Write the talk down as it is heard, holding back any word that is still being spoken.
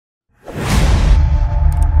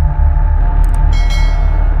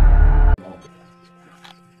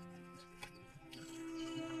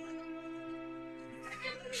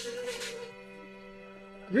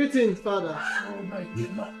Greetings, Father. Oh, my dear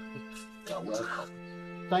man. You're welcome.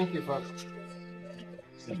 Thank you, Father.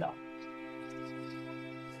 Sit down.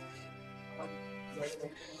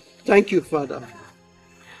 Thank you, Father.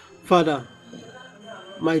 Father,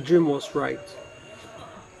 my dream was right.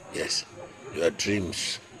 Yes, your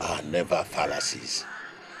dreams are never fallacies.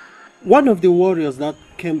 One of the warriors that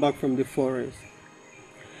came back from the forest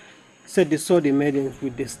said they saw the maidens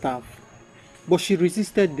with the staff, but she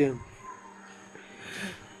resisted them.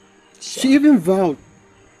 Sad. She even vowed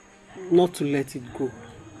not to let it go.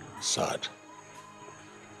 Sad.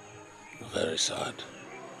 Very sad.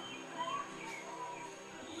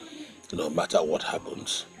 No matter what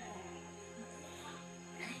happens,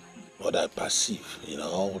 what I perceive in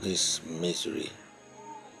all this misery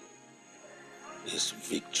is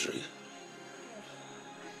victory.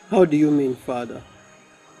 How do you mean, Father?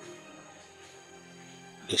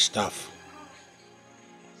 The staff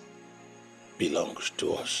belongs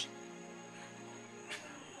to us.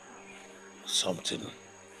 Something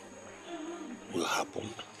will happen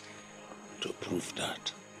to prove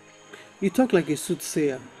that. You talk like a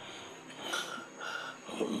soothsayer.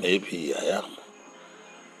 Maybe I am.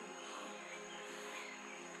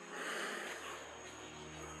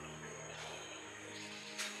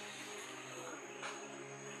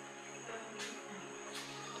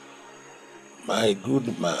 My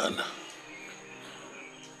good man,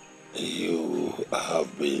 you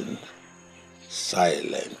have been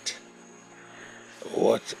silent.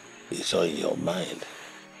 What is on your mind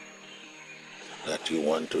that you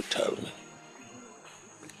want to tell me?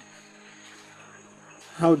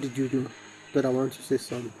 How did you know that I want to say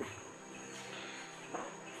something?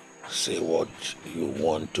 Say what you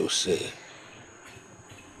want to say,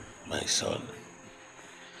 my son.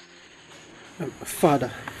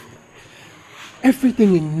 Father,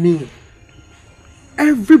 everything in me,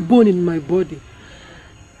 every bone in my body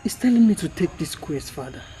is telling me to take this quest,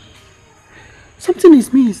 Father. Something in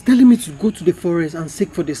me is telling me to go to the forest and seek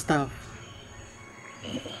for the staff.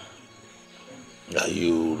 Are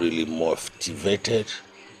you really motivated,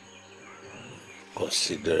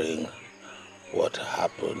 considering what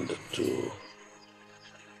happened to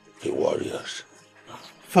the warriors?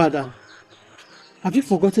 Father, have you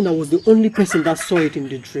forgotten I was the only person that saw it in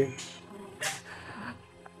the dream?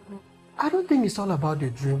 I don't think it's all about the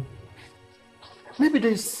dream. Maybe there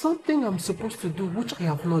is something I'm supposed to do which I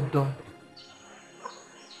have not done.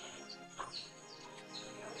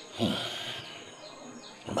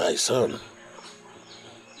 My son,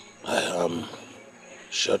 I am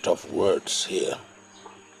short of words here.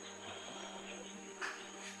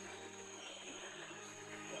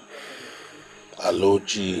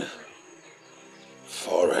 Aloji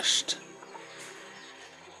Forest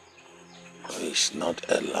is not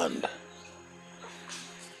a land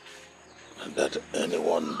that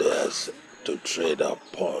anyone dares to trade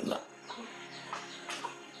upon.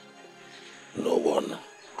 No one,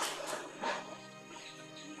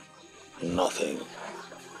 nothing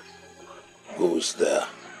goes there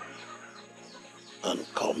and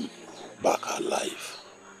come back alive.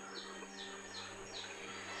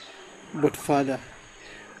 But Father,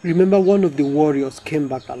 remember one of the warriors came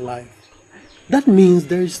back alive. That means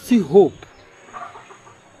there is still hope.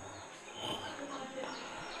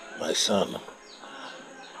 My son,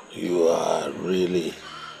 you are really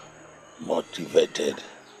motivated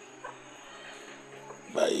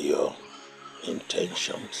by your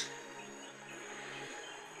intentions.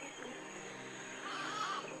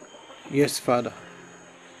 Yes, Father.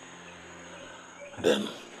 Then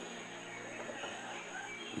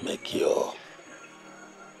make your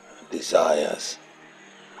desires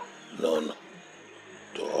known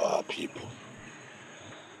to our people.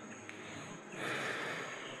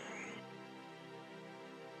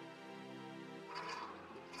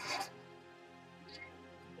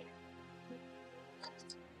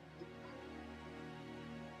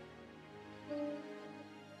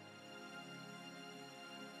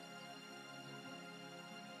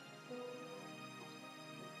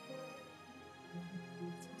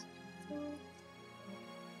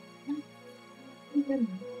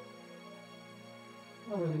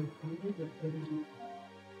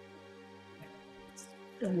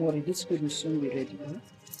 Don't worry, this food will soon be ready.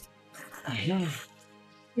 Huh?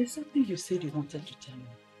 There's something you said you wanted to tell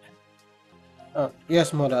me.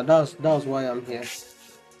 Yes, Mother, that's why I'm here.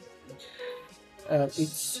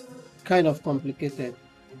 It's kind of complicated,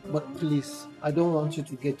 but please, I don't want you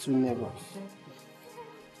to get too nervous.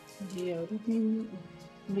 You're already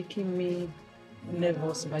making me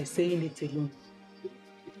nervous by saying it alone.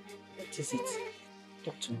 What is it?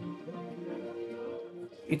 Talk to me.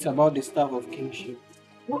 It's about the staff of kingship.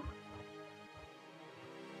 What?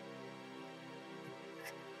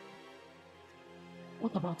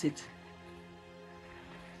 What about it?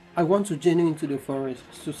 I want to journey into the forest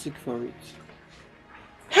to seek for it.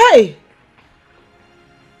 Hey!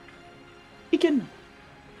 Ikenna,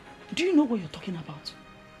 do you know what you're talking about?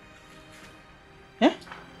 Eh?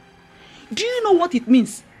 Do you know what it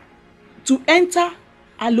means to enter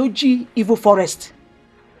Aloji evil forest?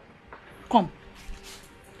 Come.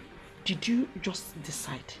 Did you just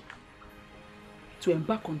decide to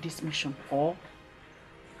embark on this mission, or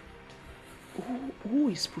who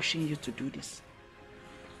is pushing you to do this?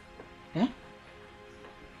 Eh?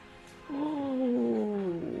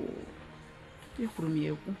 Oh,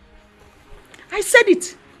 I said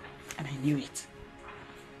it, and I knew it.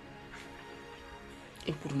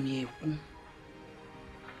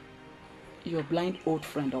 Your blind old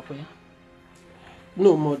friend up where?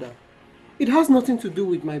 No, mother. It has nothing to do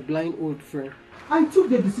with my blind old friend. I took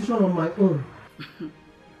the decision on my own. You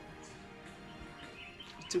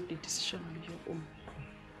took the decision on your own.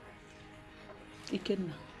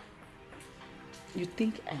 Ikenna, you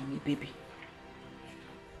think I am a baby?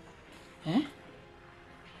 Eh?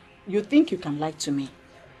 You think you can lie to me?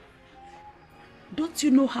 Don't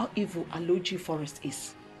you know how evil Aloji forest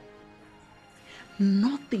is?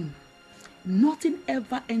 Nothing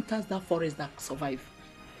ever enters that forest that survives.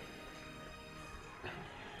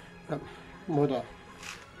 Mother,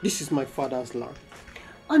 this is my father's land.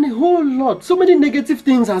 And a whole lot, so many negative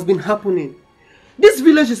things has been happening. This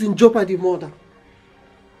village is in jeopardy, mother.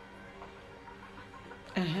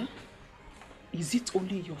 Is it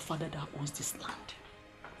only your father that owns this land?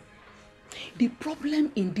 The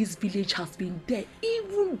problem in this village has been there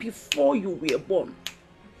even before you were born.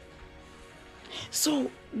 So,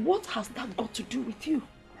 what has that got to do with you?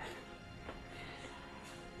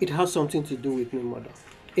 It has something to do with me, mother.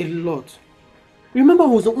 A lot. Remember, I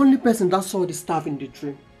was the only person that saw the staff in the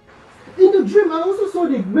dream. In the dream, I also saw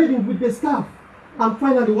the wedding with the staff. And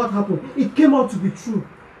finally, what happened? It came out to be true.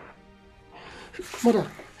 Mother,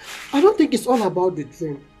 I don't think it's all about the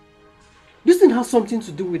dream. This thing has something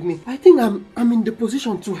to do with me. I think I'm in the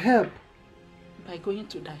position to help. By going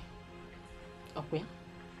to die? Okay.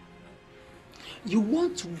 You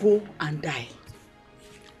want to go and die?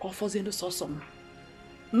 Or for Zeno saw some?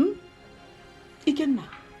 Ikenna,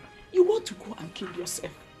 you want to go and kill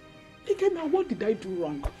yourself? Ikenna, what did I do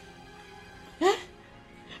wrong? Eh?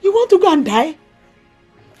 You want to go and die?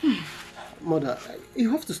 Mother, you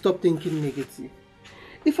have to stop thinking negative.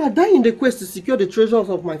 If I die in the quest to secure the treasures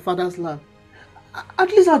of my father's land, at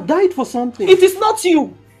least I died for something. It is not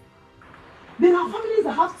you. There are families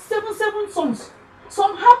that have seven sons.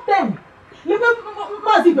 Some have 10.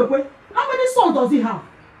 How many sons does he have?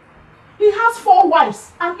 He has 4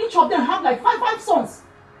 wives, and each of them have like five sons.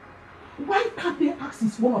 Why can't they ask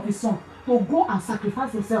one of his sons to go and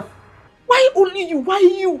sacrifice himself? Why only you? Why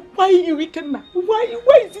you? Why you, Ikenna?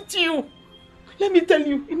 Why is it you? Let me tell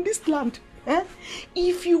you, in this land,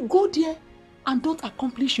 if you go there and don't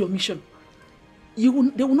accomplish your mission, they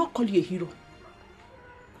will not call you a hero.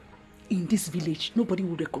 In this village, nobody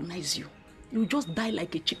will recognize you. You will just die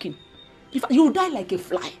like a chicken. You will die like a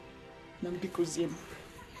fly. Because you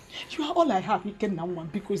are all I have,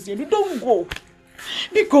 Ikenna, because you don't go.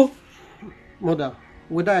 Because Mother,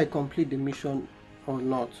 whether I complete the mission or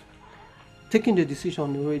not, taking the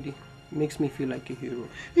decision already makes me feel like a hero.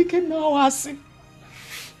 Ikenna,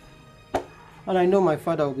 and I know my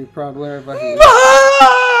father will be proud wherever he is.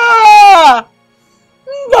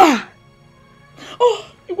 Oh,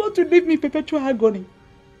 you want to leave me perpetual agony?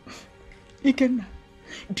 Ikenna,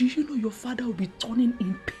 do you know your father will be turning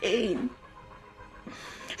in pain?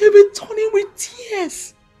 He'll be turning with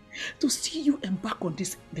tears to see you embark on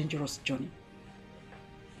this dangerous journey.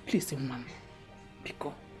 Please, woman,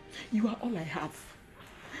 because you are all I have.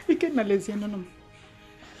 Ikenna, Ezeonu.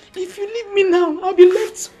 If you leave me now, I'll be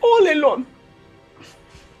left all alone.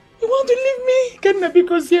 You want to leave me, Ikenna,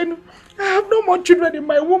 because I have no more children in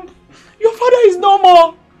my womb. Your father is no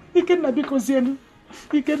more. Ikenna, because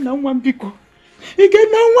Ikenna, one because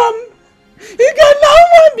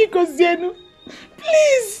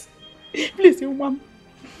please, Mom,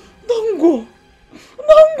 don't go,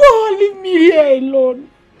 leave me here alone,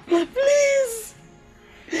 please,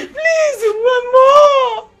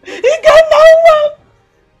 Mama,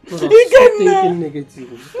 Thinking negative.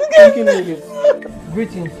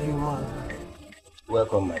 Greetings to you, man.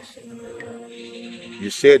 Welcome, my son. You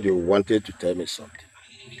said you wanted to tell me something.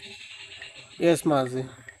 Yes, Mazi.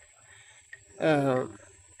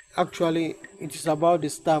 Actually, it is about the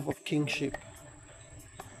staff of kingship.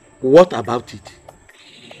 What about it?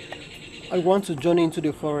 I want to journey into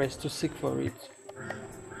the forest to seek for it.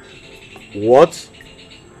 What?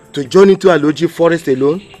 To journey into Aloji forest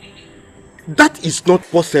alone? That is not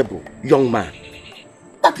possible, young man.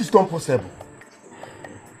 That is not possible.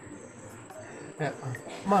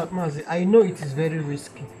 Mazi, I know it is very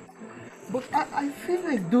risky, but I feel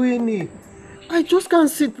like doing it. I just can't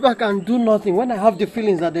sit back and do nothing when I have the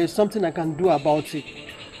feelings that there is something I can do about it.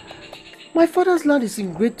 My father's land is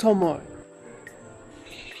in great turmoil.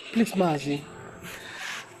 Please, Mazi.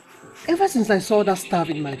 Ever since I saw that staff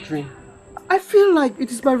in my dream, I feel like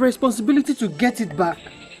it is my responsibility to get it back.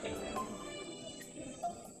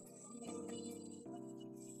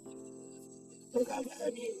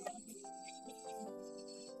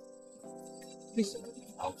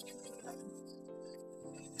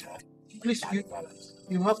 Please,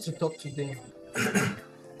 you have to talk to them.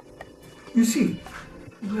 You see,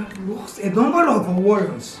 we have lost a number of our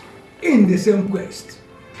warriors in the same quest.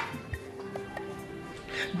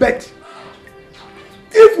 But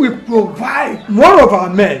if we provide more of our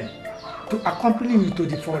men to accompany you to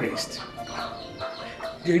the forest,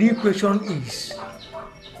 the real question is,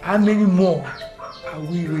 how many more are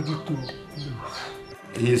we ready to lose?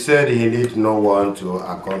 He said he needs no one to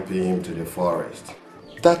accompany him to the forest.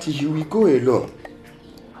 That he will go alone.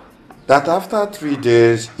 That after 3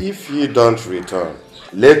 days, if he don't return,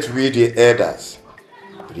 let we the elders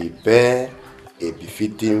prepare a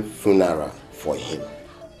befitting funeral for him.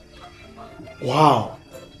 Wow.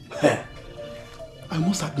 I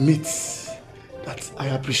must admit that I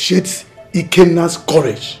appreciate Ikena's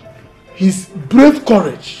courage, his brave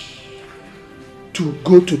courage to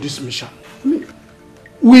go to this mission.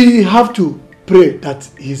 We have to pray that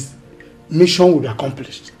his mission will be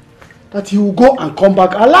accomplished, that he will go and come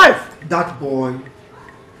back alive. That boy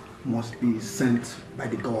must be sent by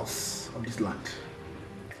the gods of this land.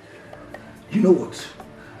 You know what?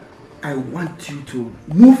 I want you to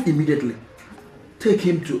move immediately. Take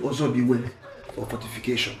him to Ozokwor for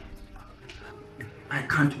fortification. I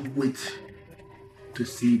can't wait to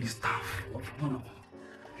see the staff of honor.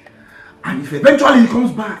 And if eventually he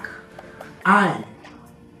comes back, I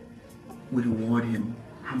will reward him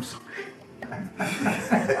handsomely.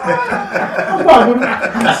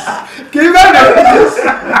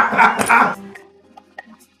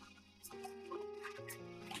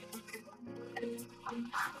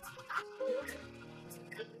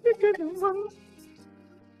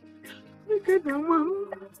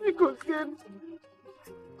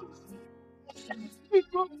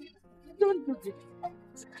 Don't do this.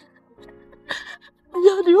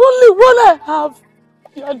 You're the only one I have.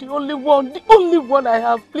 You're the only one I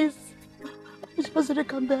have. Please. Please.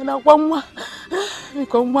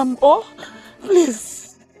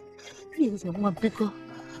 Please, Mama.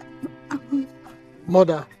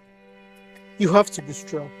 Mother, you have to be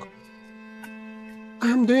strong. I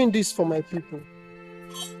am doing this for my people.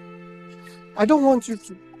 I don't want you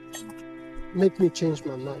to make me change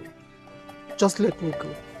my mind. Just let me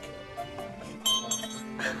go.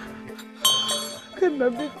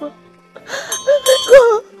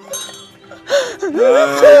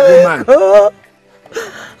 Woman,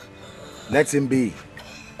 let him be.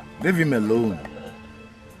 Leave him alone.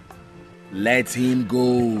 Let him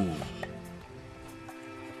go.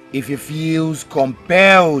 If he feels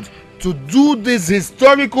compelled to do this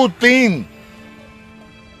historical thing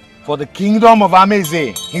for the kingdom of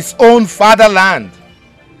Amaeze, his own fatherland,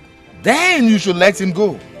 then you should let him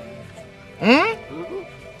go.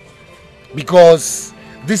 Because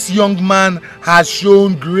this young man has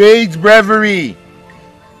shown great bravery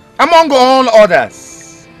among all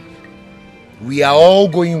others. We are all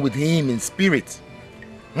going with him in spirit.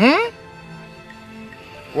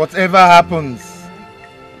 Whatever happens,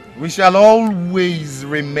 we shall always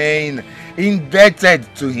remain indebted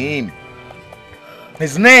to him.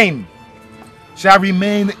 His name shall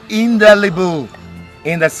remain indelible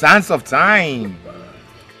in the sands of time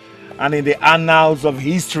and in the annals of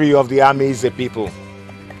history of the Amaeze people.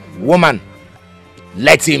 Woman,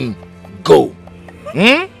 let him go.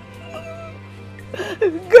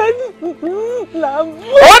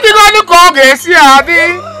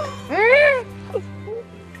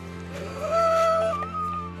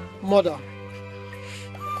 Mother,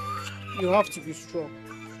 you have to be strong.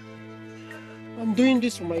 I'm doing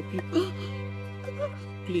this for my people.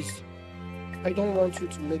 Please, I don't want you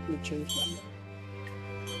to make me change my mind.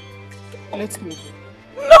 Let me go.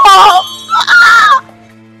 No!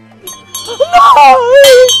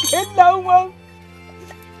 No!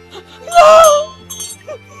 No!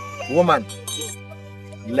 Woman,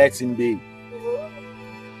 let him be.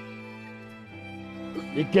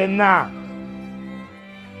 Ikenna,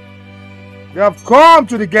 you have come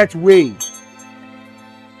to the gateway.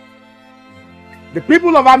 The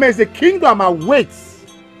people of Amaeze kingdom awaits.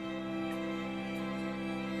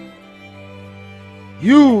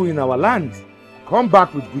 you in our land come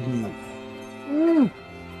back with good news.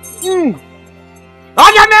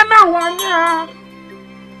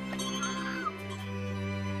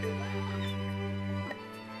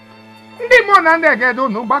 Ndị mmụọ na ndị egedo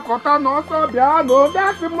unu gbakọta n'ọsọ bịa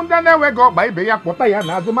n'odasị m ndị na-enweghị ọgba ibe ya kpọta ya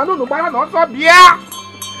n'azụ mana unu gbara n'ọsọ bịa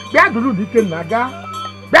bịa duru n'ike na aga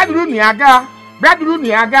bịa duru na ya ga bịa duru na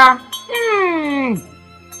ya ga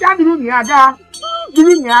bịa duru na ya ga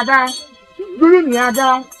duru na ya ga duru na ya ga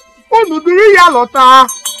unu duru ya lọta.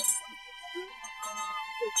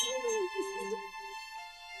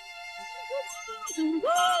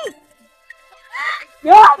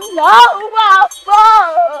 Ya no, Papa.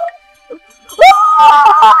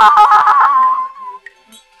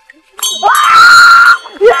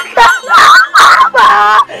 You cannot, Papa.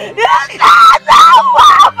 You cannot,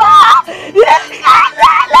 Papa. You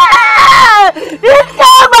cannot. You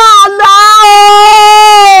cannot now.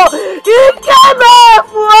 You cannot.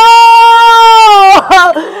 You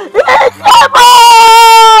cannot.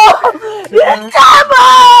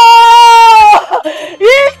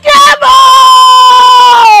 You cannot.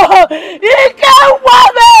 You can't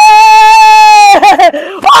want me!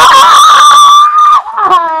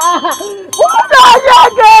 What are you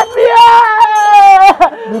getting here?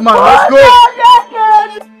 Woman, let's go!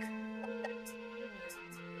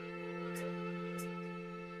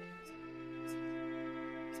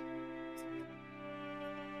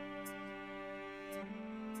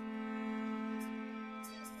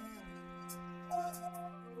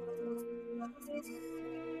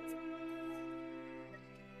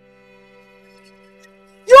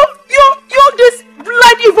 You this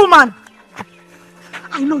blind evil man!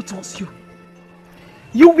 I know it was you.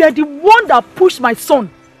 You were the one that pushed my son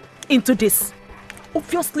into this.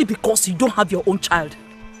 Obviously because you don't have your own child.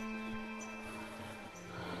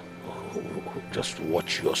 Just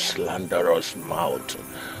watch your slanderous mouth.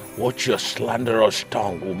 Watch your slanderous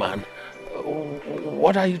tongue, woman.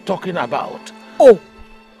 What are you talking about? Oh,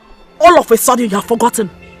 all of a sudden you have forgotten.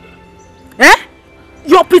 Eh?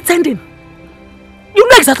 You're pretending. You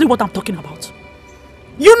know exactly what I'm talking about.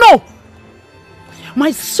 You know.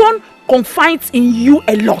 My son confides in you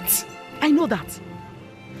a lot. I know that.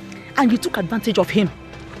 And you took advantage of him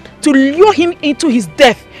to lure him into his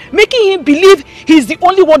death, making him believe he's the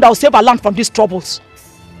only one that will save our land from these troubles.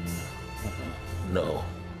 No.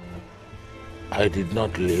 I did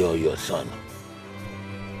not lure your son.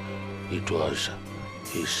 It was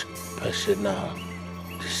his personal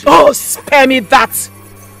decision. Oh, spare me that!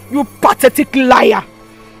 You pathetic liar!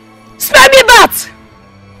 Spare me that!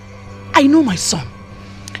 I know my son.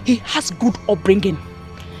 He has good upbringing.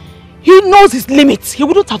 He knows his limits. He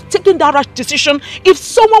wouldn't have taken that rash decision if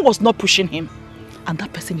someone was not pushing him. And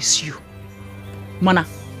that person is you. Mana,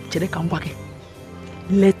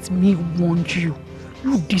 let me warn you.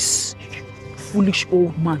 You this foolish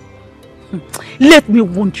old man. Let me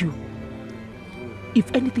warn you.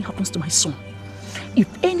 If anything happens to my son, if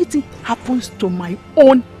anything happens to my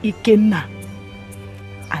own Ikenna,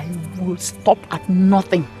 I will stop at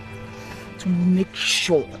nothing to make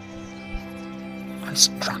sure I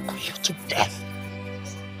strangle you to death.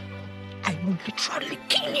 I will literally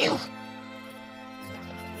kill you.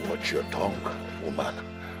 Watch your tongue, woman.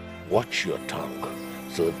 Watch your tongue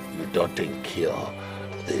so you don't incur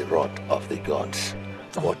the wrath of the gods.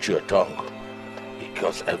 Watch your tongue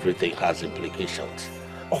because everything has implications.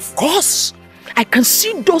 Of course! I can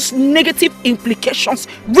see those negative implications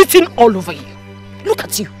written all over you. Look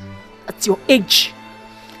at you. At your age.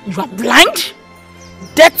 You are blind,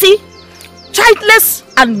 dirty, childless,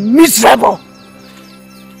 and miserable.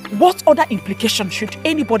 What other implication should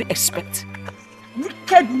anybody expect?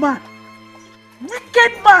 Wicked man!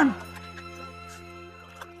 Wicked man!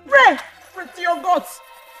 Pray! Pray to your gods!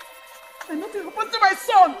 And nothing happened to my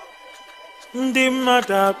son! Ndị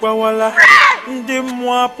mmadụ agbawala, ndị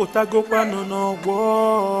mmụọ apụtagokwa nọ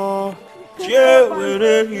n'ọgbọ. Chie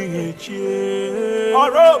were ihe chie.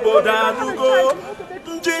 Ọrụ obodo anụgo,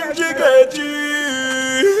 njinji ga-eji.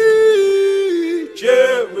 Chie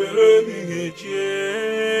were ihe chie.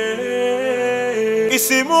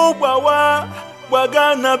 Isi m gbawa,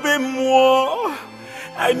 gbaga na be mmụọ.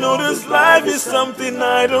 I know this life is something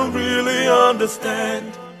I don't really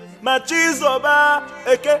understand. Machizoba,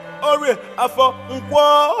 eke, ore, afo,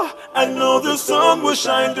 nkwo. I know the sun will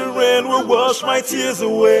shine, the rain will wash my tears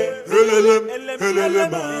away. Helelem,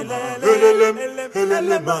 helelem, helelem,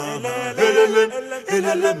 helelem, helelem,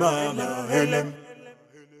 helelem, helelem.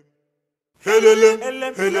 Helelem,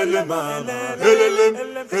 helelem, helelem, helelem,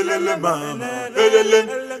 helelem,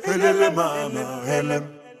 helelem, helelem.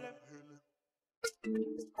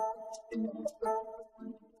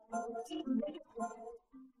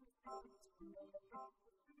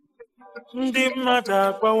 ndị mmadụ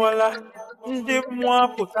agbawala, ndị mmụọ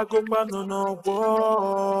apụtagokwanụ n'ọgbọ.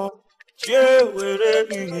 Chie were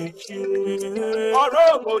ihe chie, ọrụ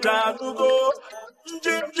obodo anụgo,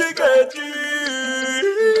 ndị ga-eji.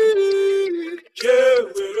 Chie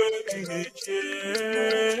were ihe chie,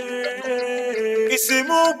 isi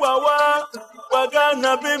m gbawa, gbaga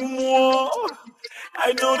na be mmụọ.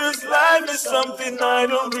 I know this life is something I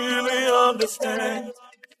don't really understand.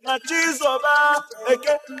 My cheese over,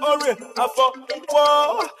 eke, ore, afọ, nkwọ.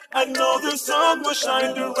 I know the sun will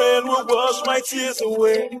shine, the rain will wash my tears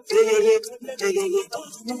away.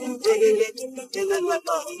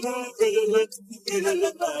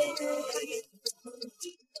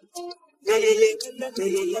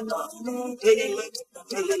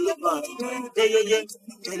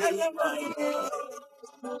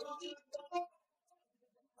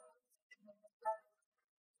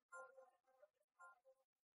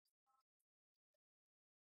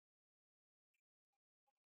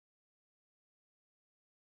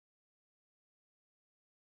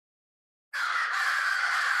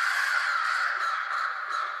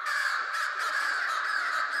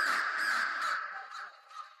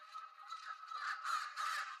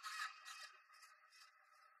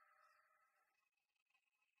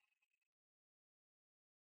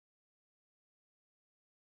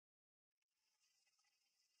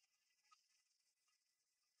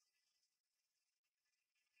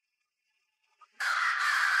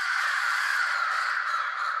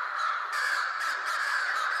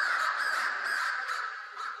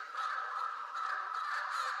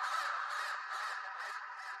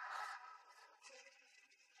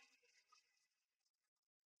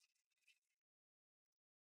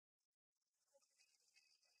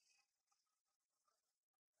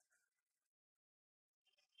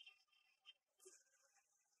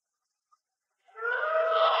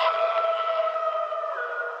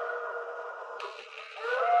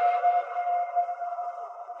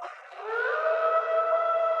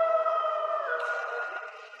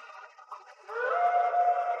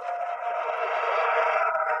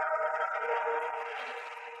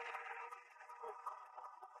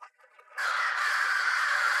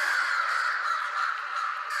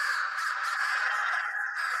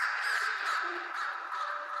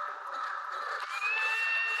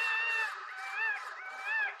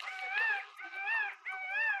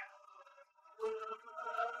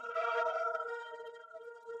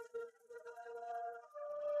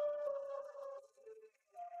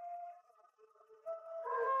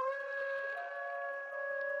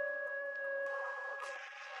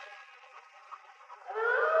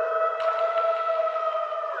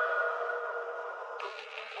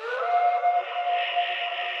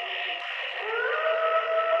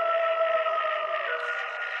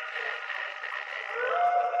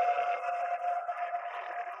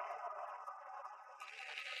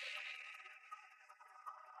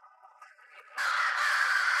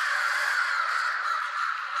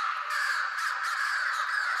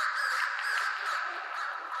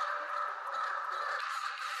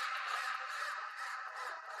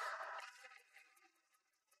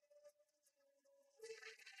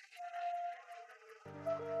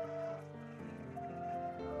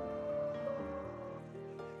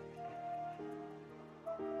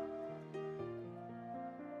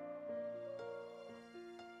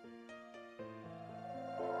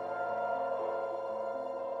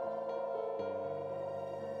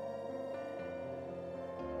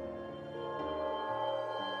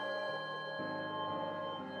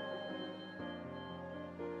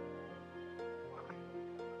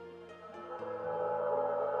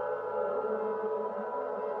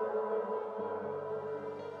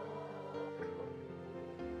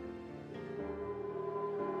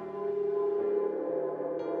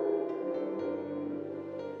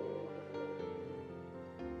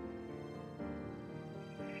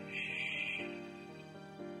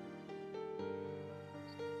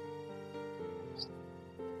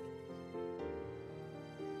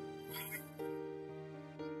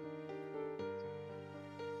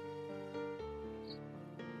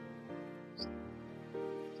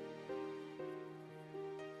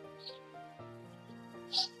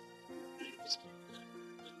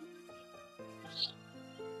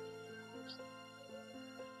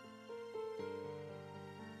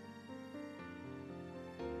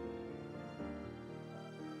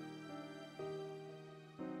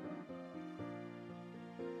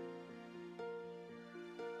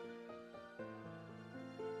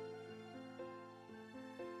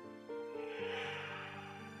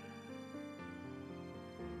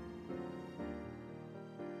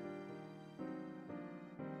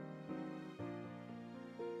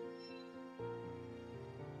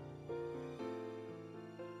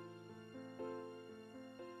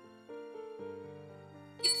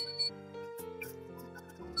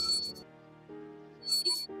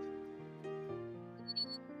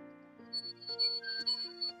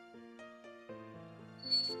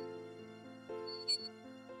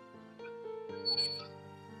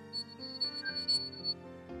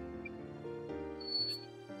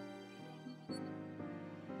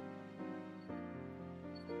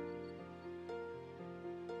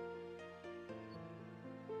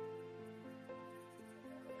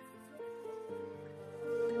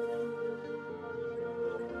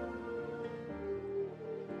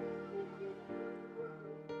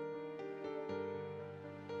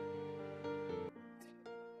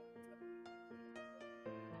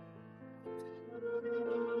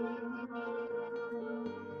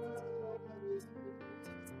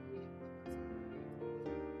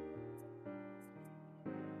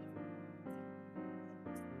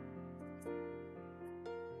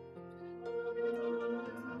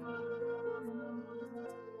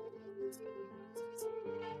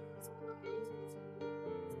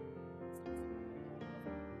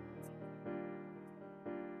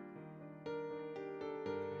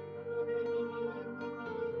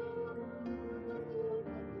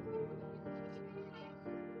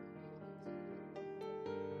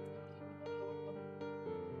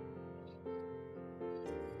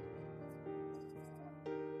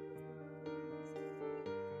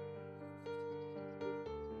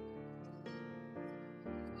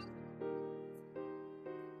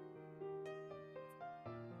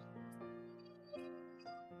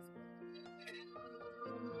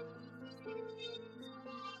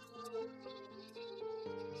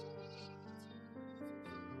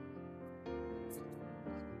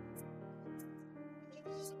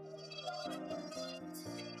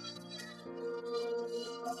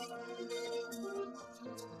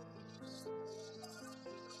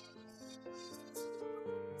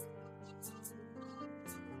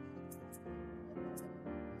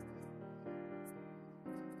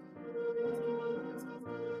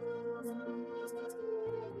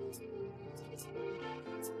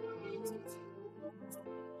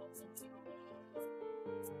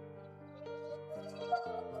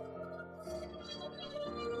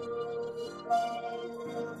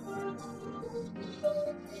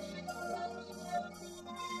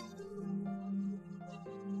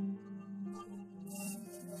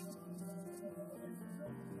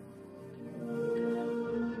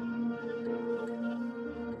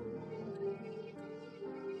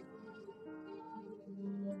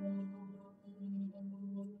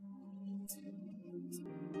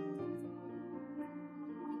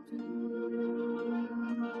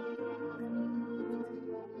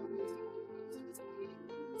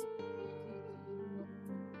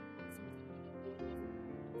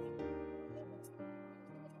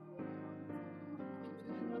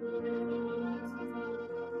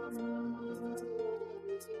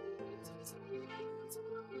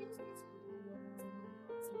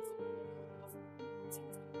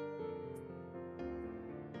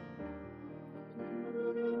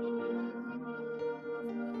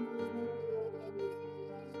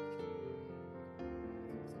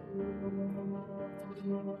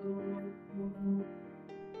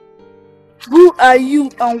 Who are you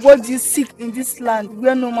and what do you seek in this land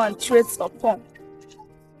where no man treads upon?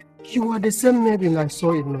 You are the same maiden I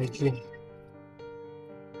saw in my dream.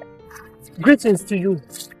 Greetings to you,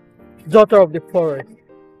 daughter of the forest.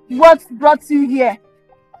 What brought you here?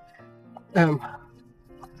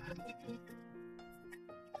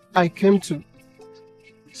 I came to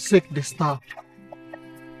seek the staff.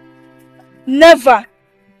 Never!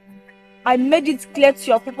 I made it clear to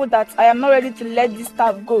your people that I am not ready to let this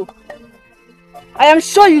staff go. I am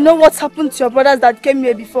sure you know what happened to your brothers that came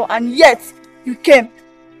here before, and yet you came.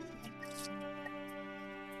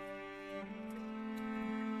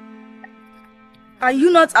 Are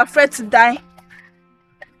you not afraid to die?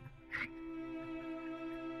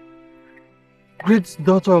 Great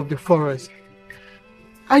daughter of the forest,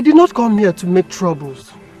 I did not come here to make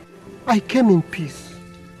troubles. I came in peace.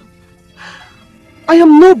 I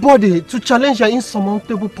am nobody to challenge your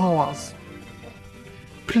insurmountable powers.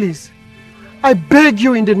 Please, I beg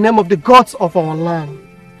you in the name of the gods of our land,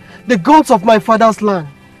 the gods of my father's land,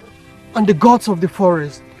 and the gods of the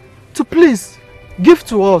forest, to please give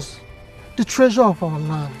to us the treasure of our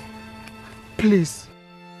land. Please.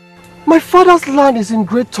 My father's land is in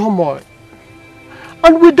great turmoil,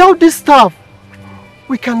 and without this staff,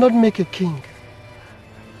 we cannot make a king.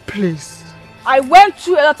 Please. I went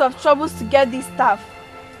through a lot of troubles to get this staff.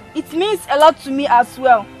 It means a lot to me as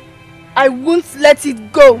well. I won't let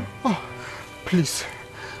it go. Oh, please,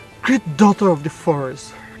 great daughter of the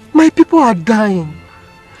forest, my people are dying.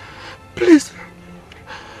 Please,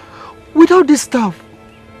 without this staff,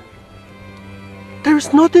 there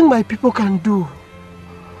is nothing my people can do.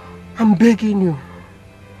 I'm begging you.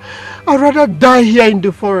 I'd rather die here in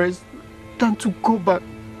the forest than to go back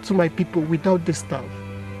to my people without the staff.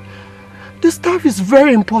 The staff is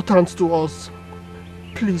very important to us.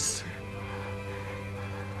 Please,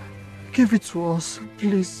 give it to us,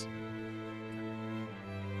 please.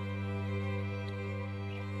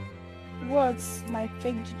 Words might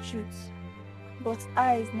fake the truth, but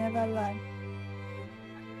eyes never lie.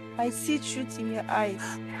 I see truth in your eyes,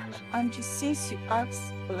 and since you ask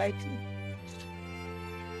politely.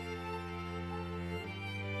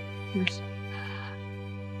 Yes.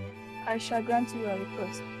 I shall grant you your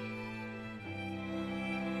request.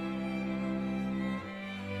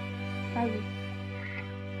 I will.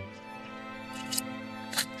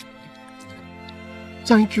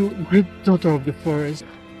 Thank you, great daughter of the forest.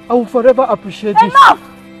 I will forever appreciate this. Enough!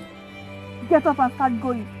 Get up and start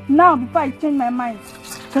going. Now, before I change my mind.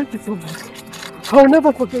 Thank you so much. I will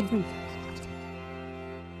never forget this.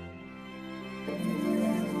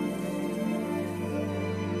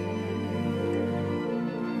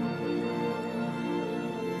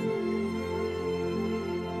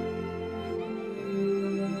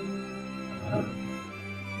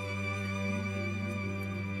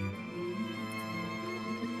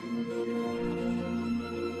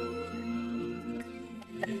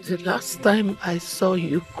 The last time I saw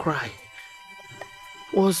you cry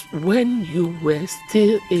was when you were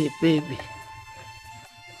still a baby.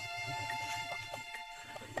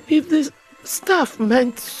 If the staff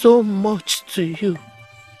meant so much to you,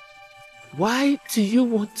 why do you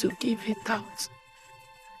want to give it out?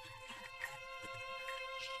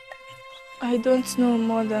 I don't know,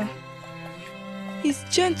 Mother. His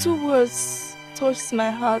gentle words touched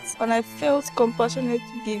my heart and I felt compassionate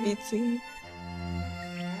to give it to him.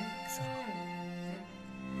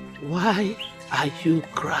 Why are you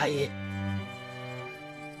crying?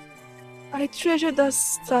 I treasure that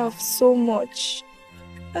staff so much.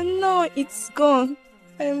 And now it's gone.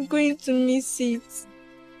 I am going to miss it.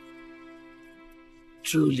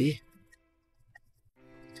 Truly.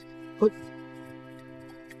 But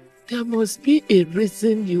there must be a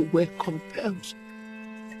reason you were compelled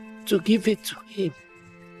to give it to him.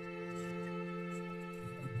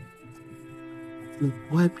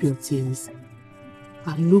 Wipe your tears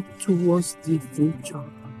and look towards the future.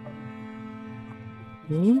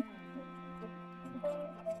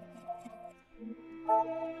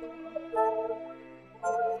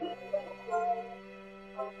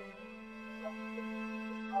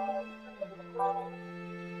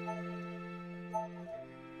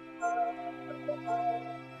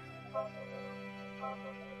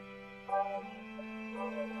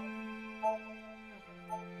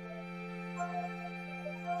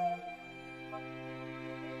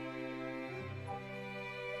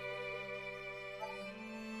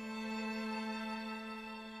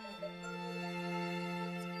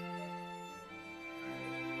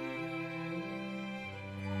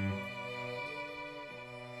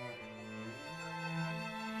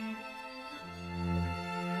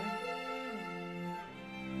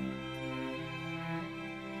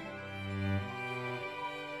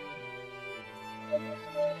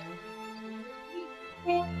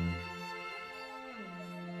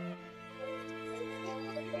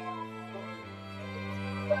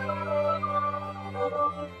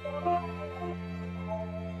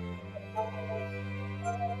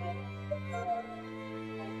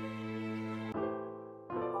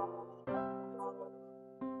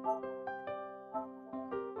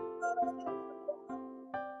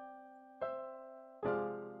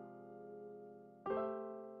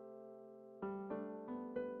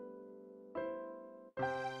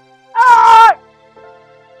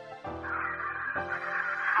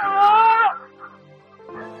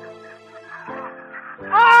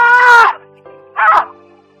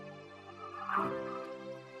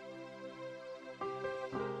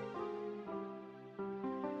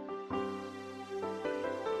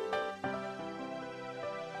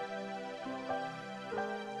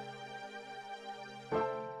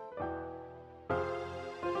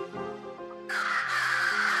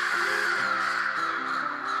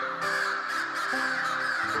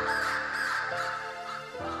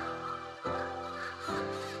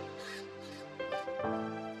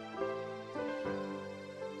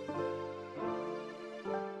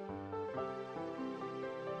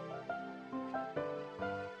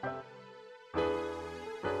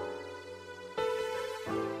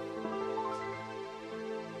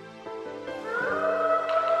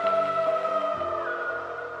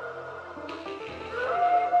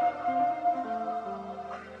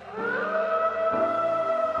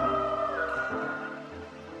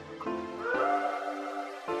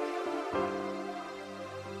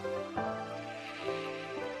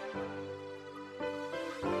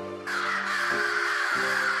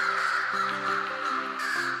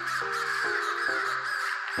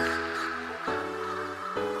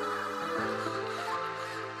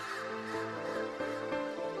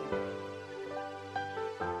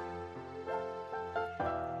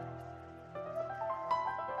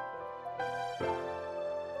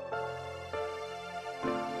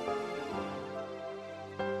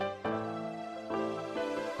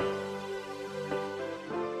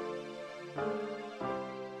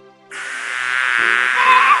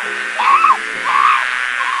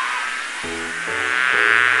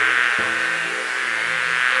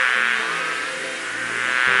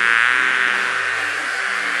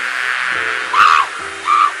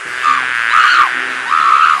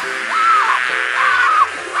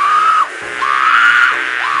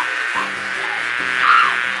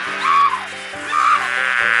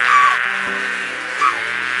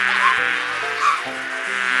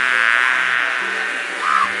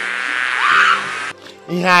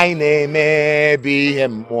 ihe anyị na-eme bụ ihe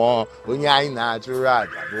mmụọ, onye anyị na-achụrụ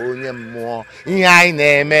aja bụ onye mmụọ. Ihe anyị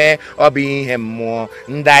na-eme ọ bụ ihe mmụọ,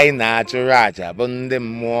 ndị anyị na-achụrụ aja bụ ndị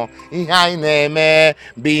mmụọ. Ihe anyị na-eme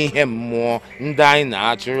bụ ihe mmụọ, ndị anyị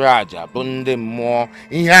na-achụrụ aja bụ ndị mmụọ.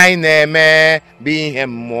 Ihe anyị na-eme bụ ihe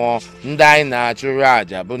mmụọ, ndị anyị na-achụrụ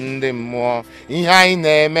aja bụ ndị mmụọ. Ihe anyị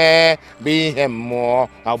na-eme bụ ihe mmụọ.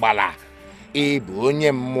 Ọgbala ị bụ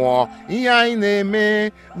onye mmụọ. Ihe anyị na-eme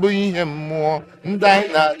bụ ihe mmụọ, ndị anyị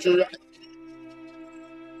na-achụrụ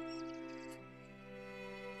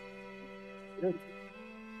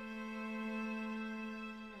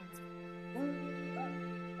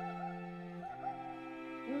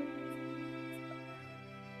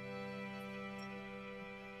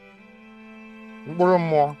mkpụrụ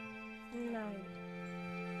mmụọ.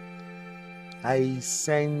 I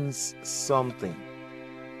sense something.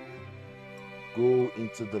 Go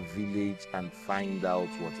into the village and find out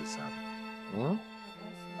what is happening.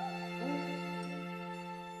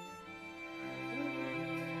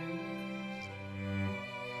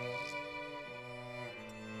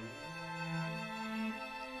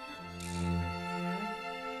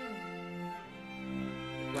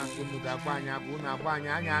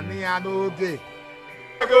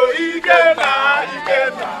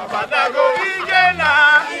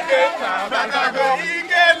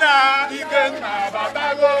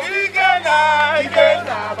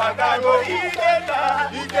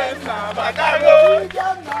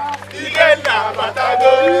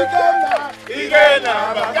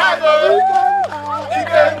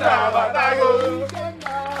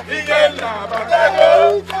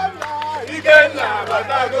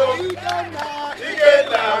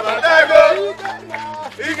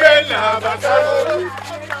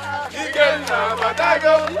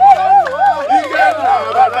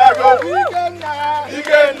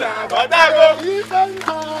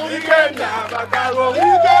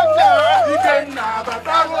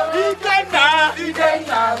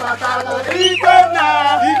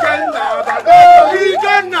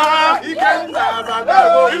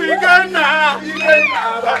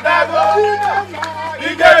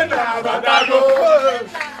 Ikenna Batago.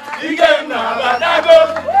 Ikenna Batago.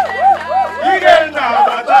 Ikenna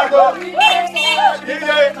Batago.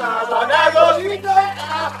 Ikenna Batago.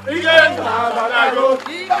 Ikenna Batago.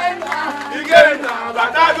 Ikenna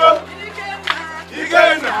Batago.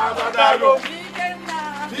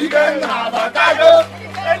 Ikenna Batago.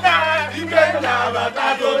 Ikenna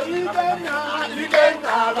Batago.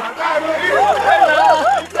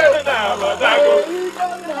 Ikenna Batago.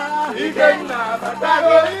 Ikenna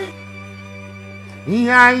Batago.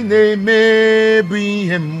 Ihe anyị na-eme bụ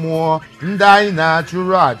ihe mmụọ, ndị anyị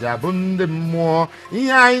na-achụrụ aja bụ ndị mmụọ.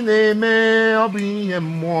 Ihe anyị na-eme ọ bụ ihe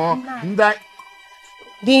mmụọ, ndị anyị...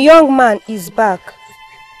 The young man is back.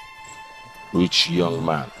 Which young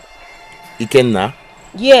man? Ikenna?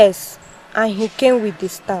 Yes, and he came with the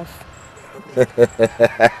staff.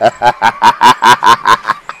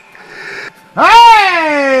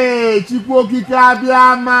 Hey! Chipokike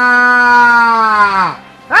abịama!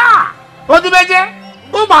 Ah! Odumeje!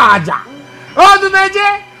 Ụmụaja! Odumeje!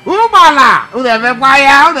 Ụmụala! Unu emekwa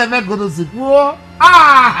ya, unu emegodosikwu!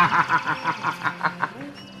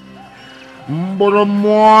 Mgboro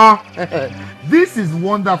mmụọ! This is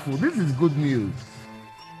wonderful. This is good news.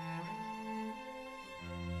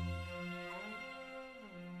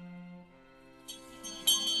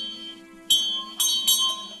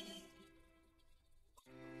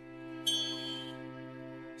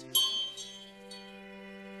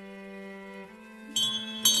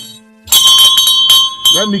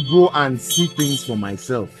 Let me go and see things for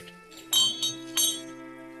myself.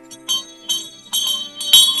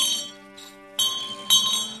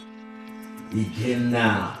 Begin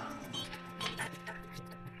now.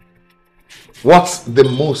 What the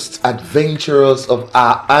most adventurous of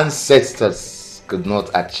our ancestors could not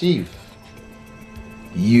achieve,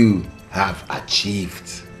 you have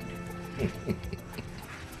achieved.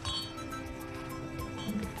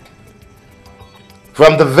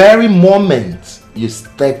 From the very moment you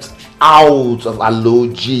stepped out of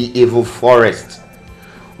Aloji Evil Forest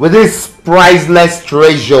with this priceless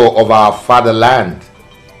treasure of our fatherland,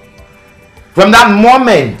 from that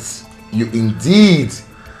moment you indeed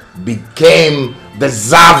became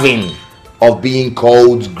deserving of being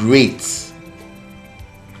called great.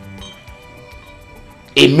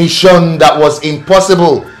 A mission that was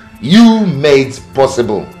impossible, you made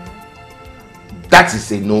possible. That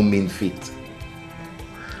is a no mean feat.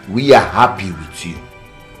 We are happy with you.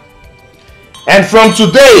 And from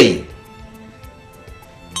today,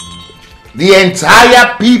 the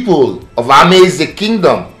entire people of Amaze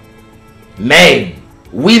Kingdom, men,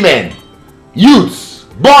 women, youths,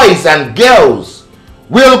 boys and girls,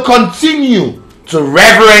 will continue to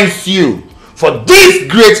reverence you for this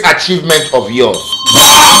great achievement of yours.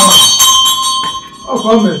 Oh,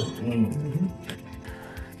 come on.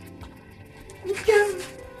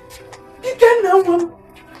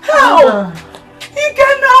 How?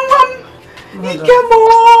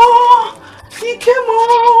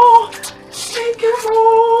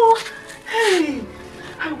 Hey,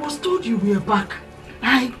 I was told you were back.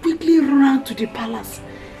 I quickly ran to the palace,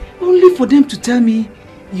 only for them to tell me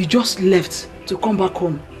you just left to come back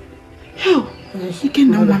home. How?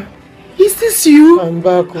 Ikenna, is this you? I'm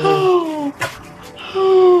back. I'm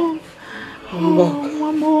back.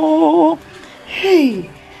 Mama. Hey,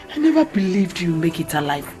 I never believed you make it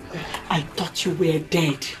alive. I thought you were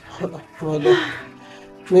dead. Mother,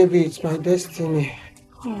 maybe it's my destiny.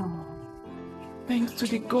 Oh, thanks to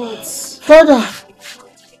the gods. Father!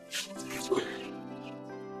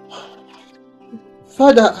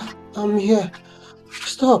 Father, I'm here.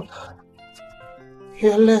 Stop.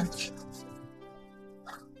 You're left.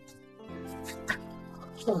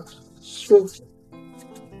 Oh, sweet.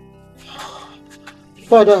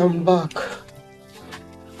 Father, I'm back.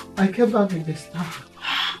 I came back with the staff.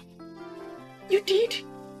 You did?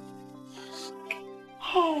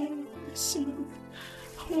 Oh, son.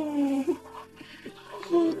 Oh,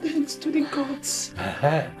 thanks to the gods.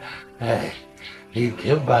 Hey, he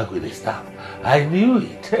came back with the staff. I knew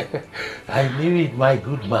it. I knew it, my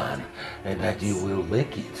good man, and that you will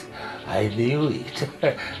make it. I knew it.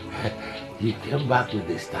 You came back with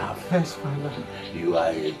the staff. Yes, Father. You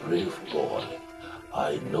are a brave boy.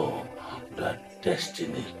 I know that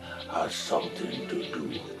destiny has something to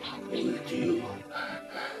do with you.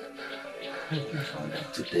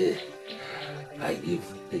 Today, I give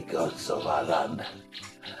the gods of our land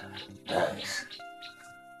thanks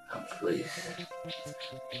and praise,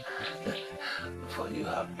 for you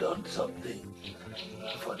have done something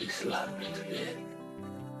for this land today.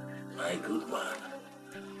 My good man,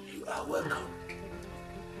 you are welcome.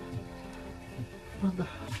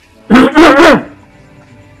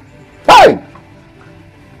 Hey!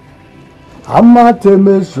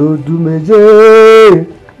 Amatemeso Odumeje.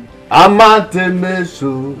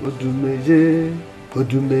 Amatemeso Odumeje.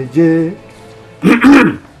 Odumeje.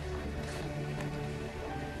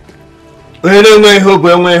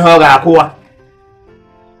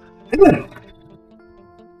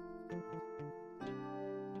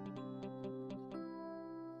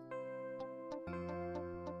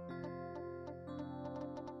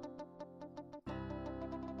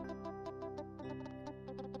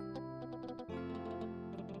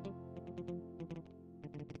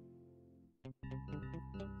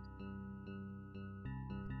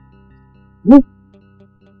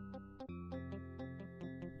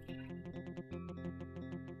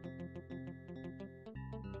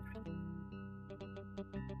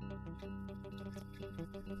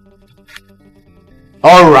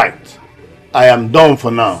 All right, I am done for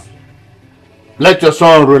now. Let your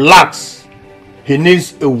son relax. He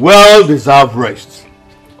needs a well-deserved rest.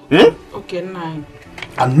 Okay, Nai.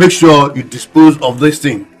 And make sure you dispose of this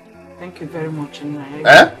thing. Thank you very much,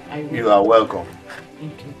 Nai. You are welcome.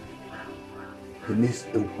 Thank you. He needs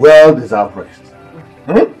a well-deserved rest.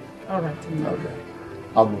 All right, Nai. Okay.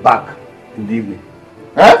 I'll be back in the evening.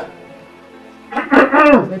 May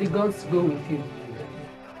the gods go with you.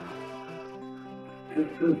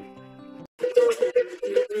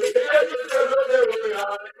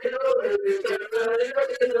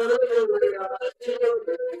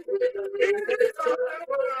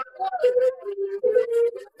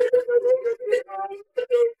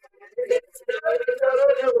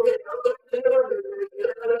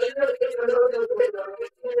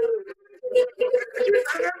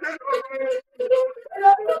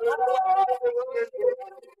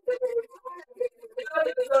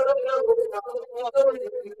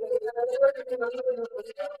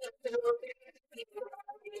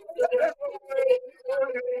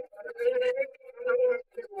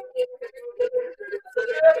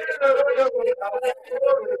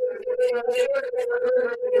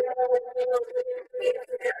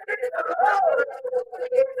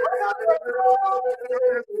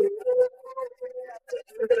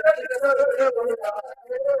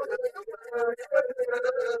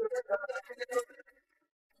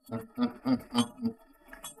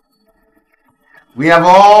 We have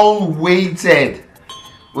all waited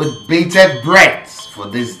with bated breath for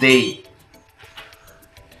this day.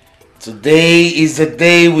 Today is the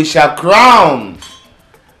day we shall crown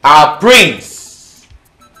our prince,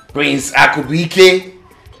 Prince Akubike,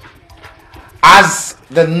 as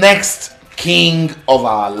the next king of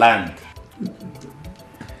our land.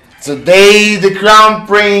 Today the crown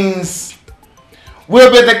prince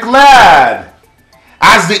will be declared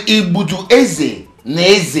as the Ibudu Eze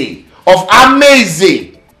Neze of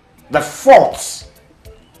Ameze, the fourth.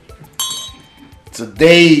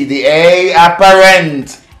 Today the heir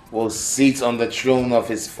apparent will sit on the throne of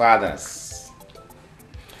his fathers.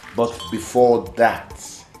 But before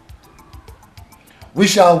that, we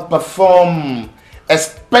shall perform a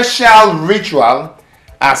special ritual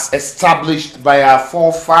as established by our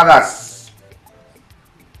forefathers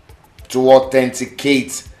to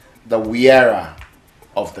authenticate the wearer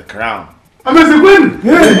of the crown.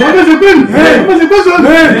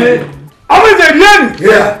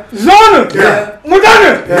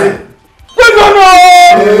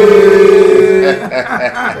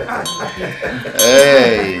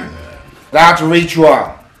 Hey, that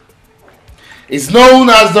ritual is known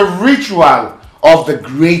as the ritual of the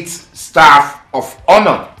great staff of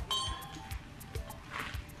honor.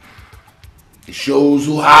 It shows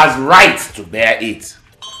who has right to bear it.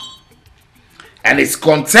 And it's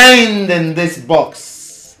contained in this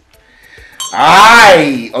box.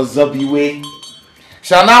 I, Ozobiwe,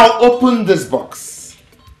 shall now open this box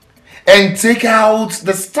and take out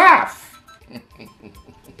the staff.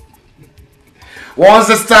 Once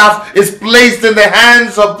the staff is placed in the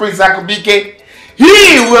hands of Prince Akubike,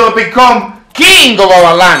 he will become king of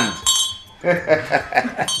our land.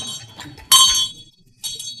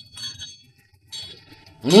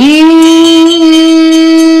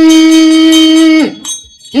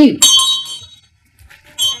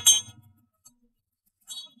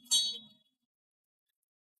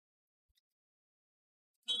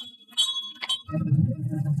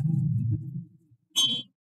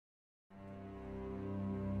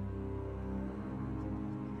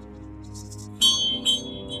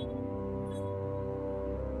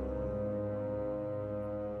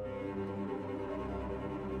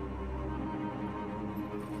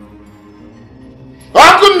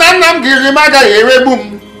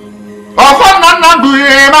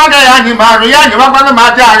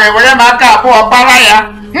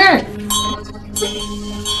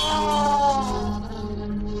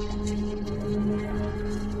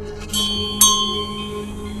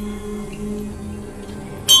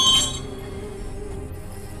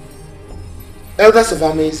 Elders of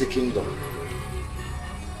Amaze Kingdom,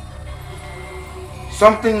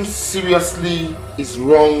 something seriously is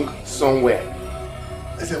wrong somewhere.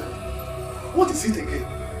 Ezeonu, what is it again?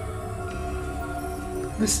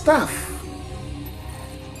 The staff.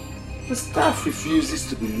 The staff refuses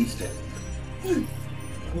to be lifted.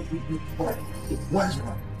 Why? Why is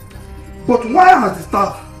wrong? But why has the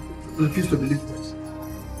staff refused to be lifted?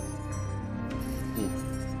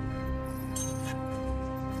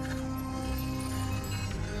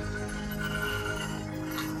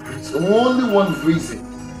 There's only one reason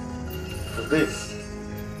for this.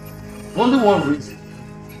 Only one reason.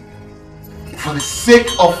 For the sake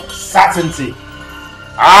of certainty,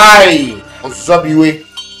 I, Ozokwor,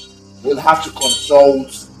 will have to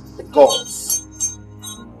consult the gods.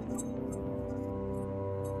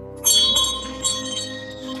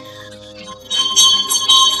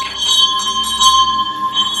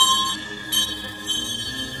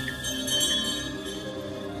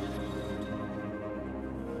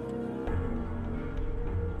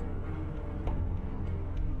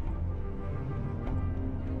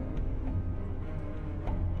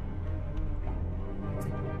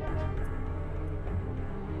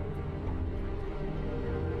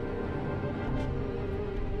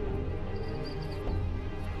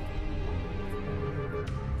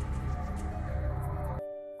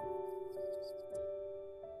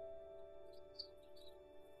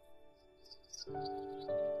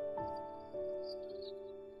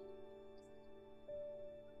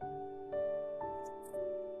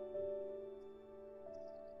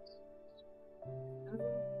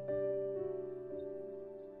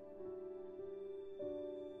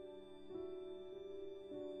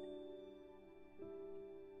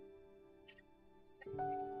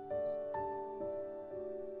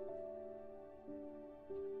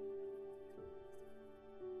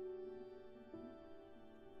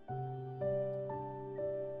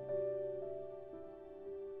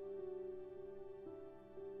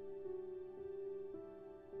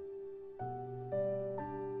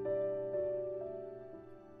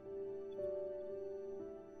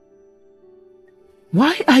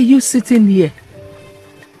 Why are you sitting here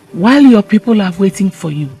while your people are waiting for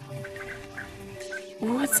you?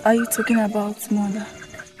 What are you talking about, Mother?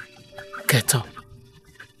 Get up.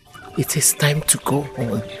 It is time to go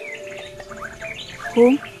home.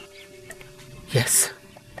 Home? Yes.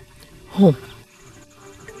 Home.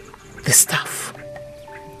 The staff.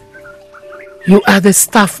 You are the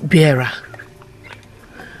staff bearer.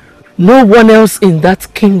 No one else in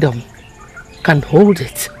that kingdom can hold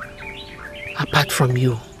it apart from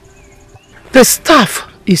you. The staff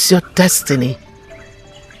is your destiny.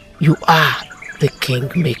 You are the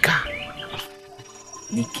kingmaker.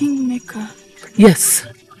 The kingmaker? Yes.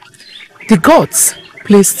 The gods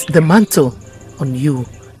placed the mantle on you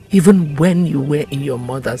even when you were in your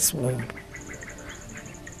mother's womb.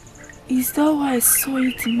 Is that why I saw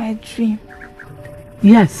it in my dream?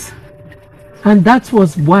 Yes. And that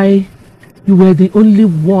was why you were the only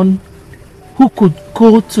one who could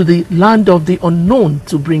go to the land of the unknown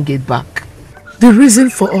to bring it back. The reason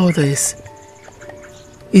for all this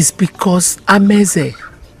is because Amaze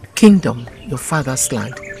Kingdom, your father's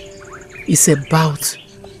land, is about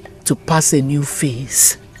to pass a new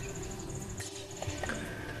phase.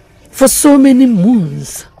 For so many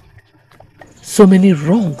moons, so many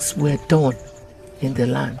wrongs were done in the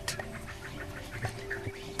land.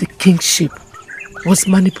 The kingship was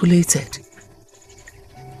manipulated,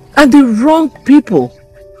 and the wrong people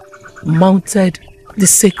mounted the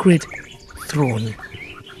sacred throne.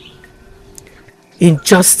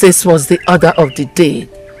 Injustice was the order of the day.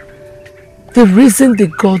 The reason the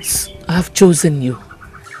gods have chosen you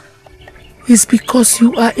is because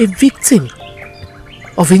you are a victim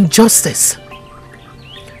of injustice.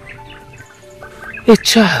 A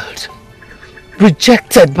child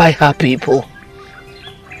rejected by her people.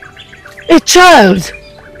 A child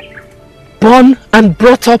born and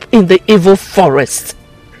brought up in the evil forest.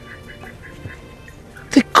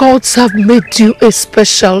 The gods have made you a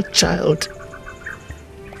special child.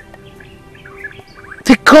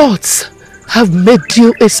 The gods have made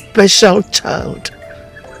you a special child.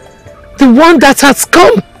 The one that has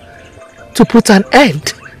come to put an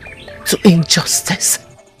end to injustice.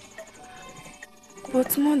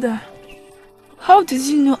 But Mother, how did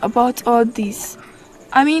you know about all this?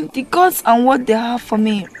 I mean, the gods and what they have for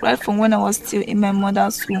me right from when I was still in my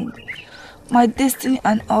mother's womb. My destiny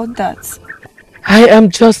and all that. I am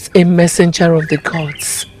just a messenger of the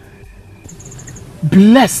gods,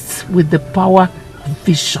 blessed with the power of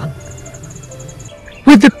vision,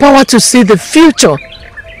 with the power to see the future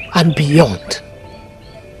and beyond.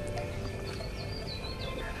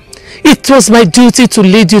 It was my duty to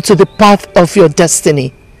lead you to the path of your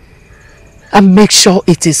destiny and make sure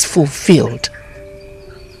it is fulfilled.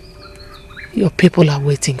 Your people are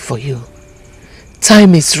waiting for you.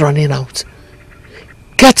 Time is running out.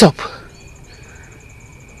 Get up.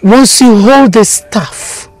 Once you hold the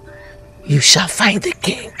staff, you shall find the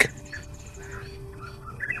king.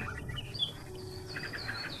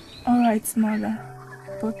 Alright, mother.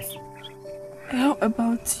 But how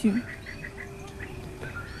about you?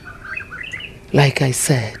 Like I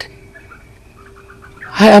said,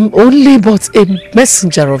 I am only but a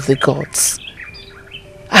messenger of the gods.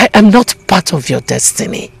 I am not part of your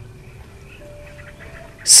destiny.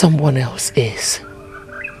 Someone else is.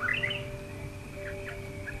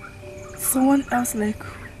 Someone else like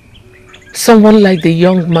who? Someone like the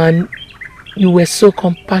young man you were so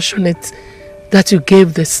compassionate that you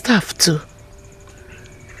gave the staff to.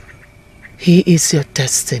 He is your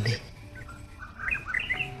destiny.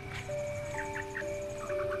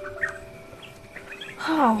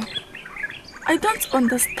 How? I don't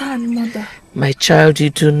understand, mother. My child, you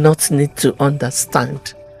do not need to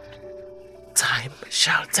understand. Time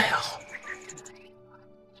shall tell.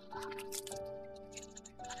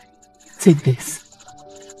 Take this.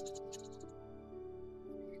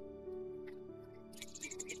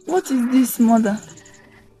 What is this, mother?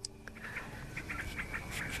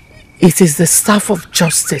 It is the staff of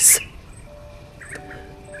justice.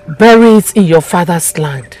 Bury it in your father's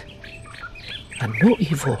land, and no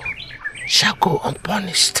evil shall go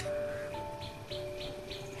unpunished.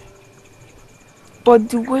 But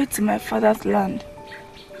the way to my father's land?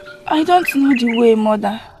 I don't know the way,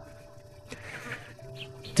 mother.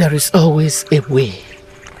 There is always a way.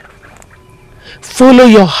 Follow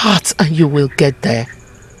your heart and you will get there.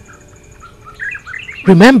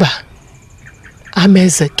 Remember,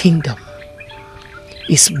 Ameze Kingdom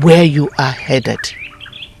is where you are headed.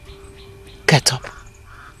 Get up.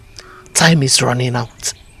 Time is running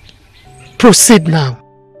out. Proceed now.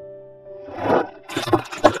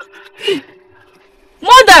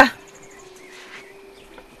 Mother!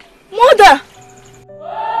 Mother!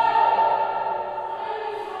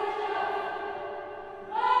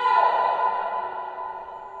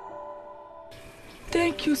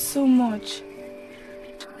 Thank you so much.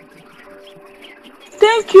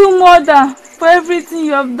 Thank you, mother, for everything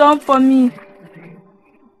you have done for me.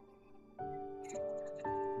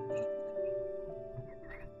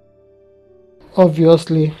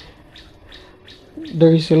 Obviously,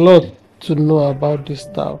 there is a lot to know about this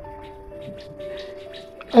stuff.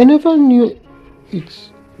 I never knew it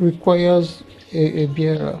requires a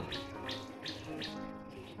bearer.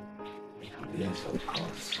 Yes, of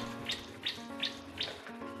course.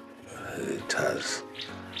 It has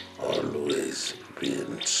always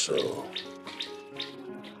been so.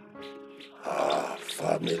 Our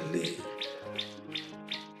family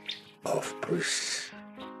of priests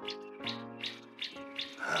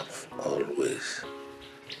have always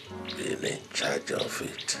been in charge of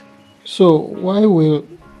it. So why will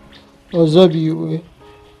Ozokwor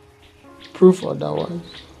prove otherwise?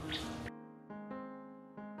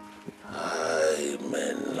 I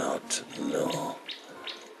may not know,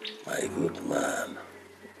 my good man.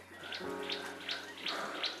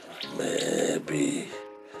 Maybe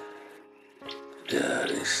there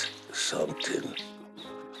is something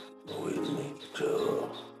we need to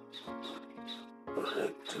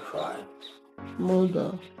rectify.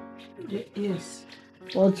 Mother, Yes.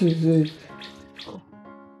 what is it?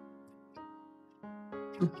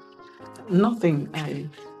 Nothing. I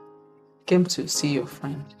came to see your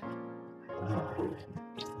friend.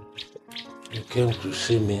 You came to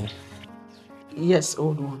see me? Yes,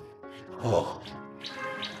 old one. Oh.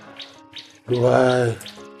 Do I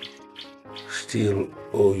still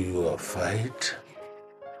owe you a fight?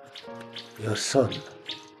 Your son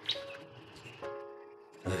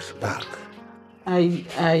is back.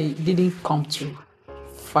 I didn't come to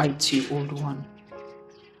fight you, old one.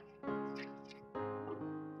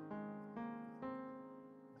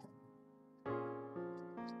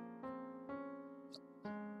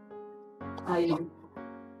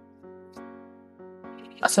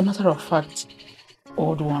 As a matter of fact,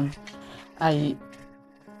 old one, I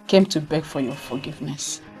came to beg for your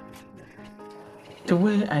forgiveness. The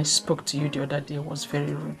way I spoke to you the other day was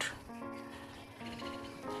very rude.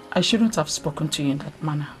 I shouldn't have spoken to you in that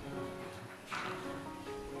manner.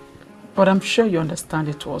 But I'm sure you understand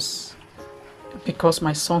it was because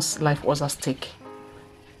my son's life was at stake.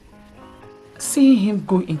 Seeing him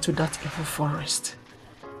go into that evil forest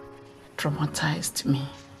traumatized me.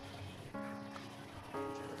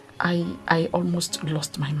 I almost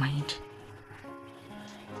lost my mind.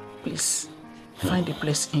 Please, find a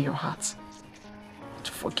place in your heart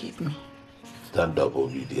to forgive me. Stand up,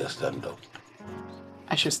 Ovidia, stand up.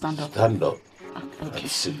 I should stand up? Stand up. Okay. And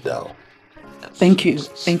sit down. Thank you,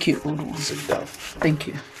 old one. Sit down. Thank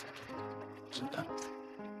you. Sit down.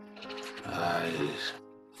 I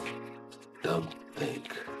don't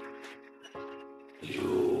think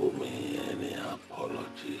you owe me any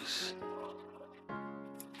apologies.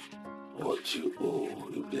 What you owe,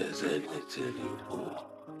 if there's anything you owe,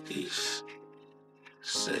 is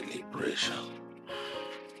celebration.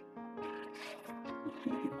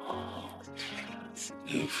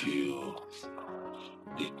 If you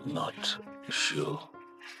did not show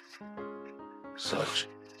such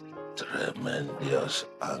tremendous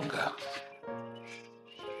anger,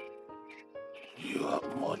 your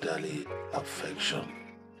motherly affection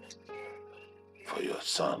for your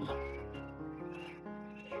son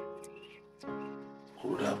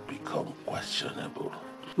would have become questionable.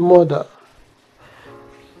 Mother,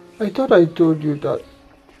 I thought I told you that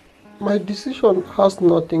my decision has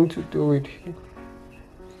nothing to do with him.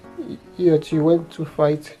 Yet you went to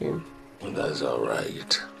fight him. That's all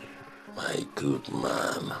right, my good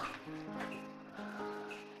man.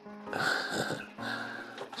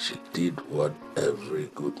 She did what every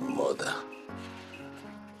good mother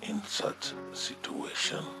in such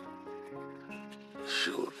situation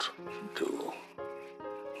should do.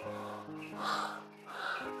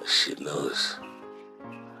 She knows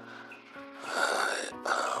I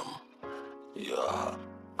am your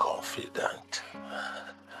confidant.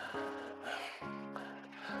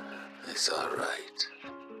 It's all right.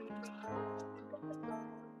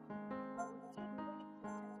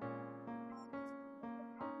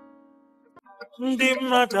 Ndị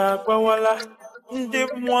mmadụ agbawala, ndị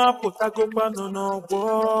mmụọ apụtagokwanụ n'ọgbọ.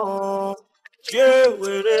 Chie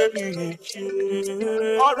were ehihie chie,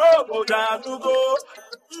 ọrụ obodo anụgo,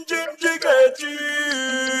 ndị ga-eji.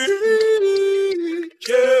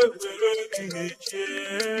 Chie were ehihie chie.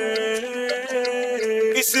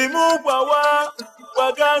 Isi m gbawa,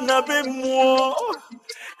 gbaga na be mmụọ.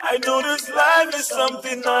 I know this life is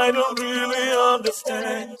something I don't really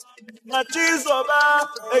understand. My tears are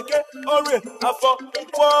again,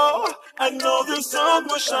 I know the sun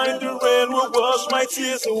will shine, the rain will wash my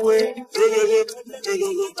tears away.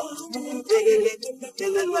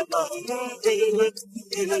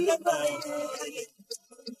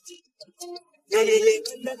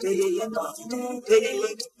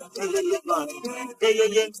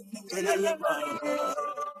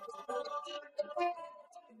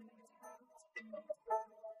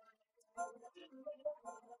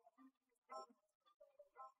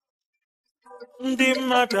 Ndị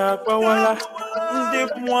mmadụ agbawala, ndị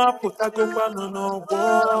mmụọ apụtagokwanụ n'ọgbọ.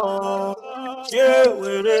 Chie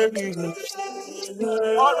were ehihie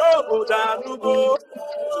ọrụ obodo anụgo,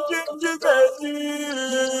 ndị ga-esi.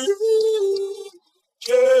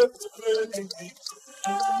 Chie were ehihie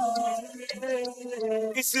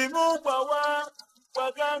isi m gbawa,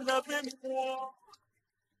 gbaga na be mmụọ.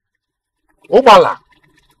 Ubala,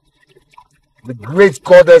 the great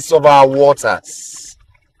goddess of our waters,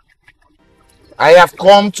 I have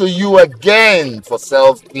come to you again for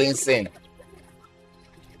self-cleansing.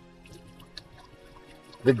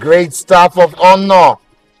 The great staff of honor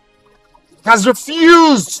has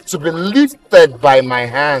refused to be lifted by my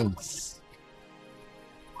hands.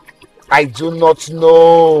 I do not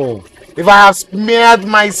know if I have smeared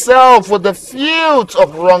myself with the filth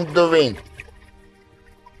of wrongdoing.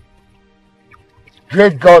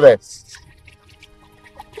 Great goddess,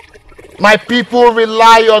 my people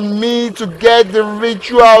rely on me to get the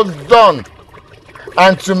rituals done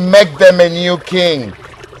and to make them a new king.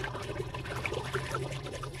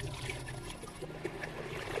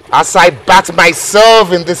 As I bat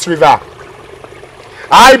myself in this river,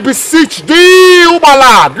 I beseech thee,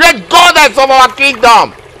 Ubala, great goddess of our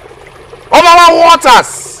kingdom, of our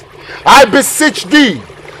waters, I beseech thee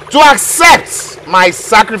to accept my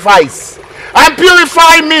sacrifice and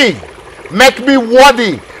purify me, make me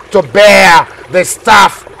worthy to bear the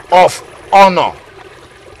staff of honor.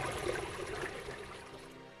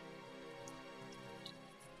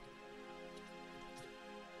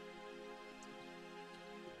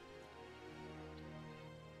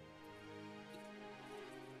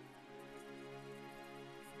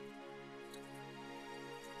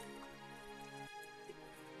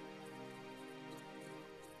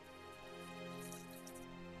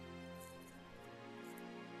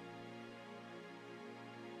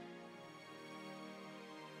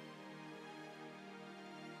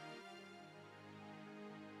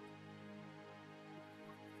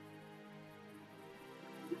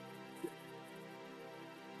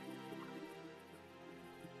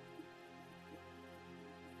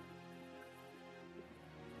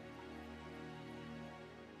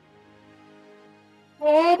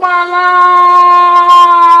 What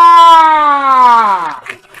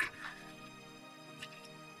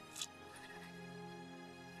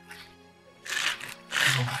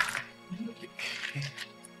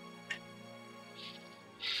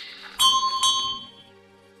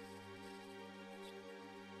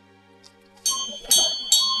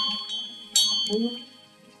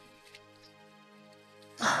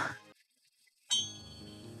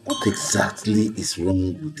exactly is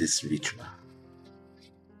wrong with this ritual?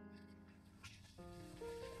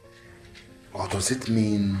 Or does it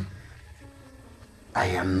mean I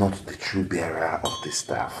am not the true bearer of the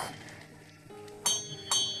staff?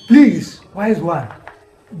 Please, wise one,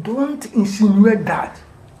 don't insinuate that.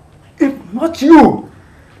 If not you,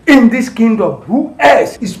 in this kingdom, who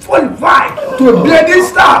else is qualified to bear this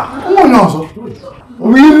staff? Who knows?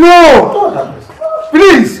 We know.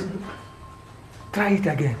 Please, try it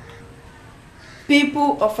again.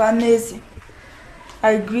 People of Ngozi,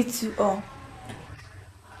 I greet you all.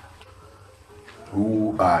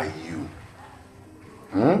 Who are you?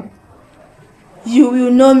 You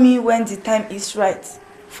will know me when the time is right.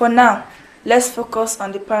 For now, let's focus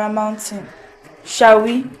on the paramount thing. Shall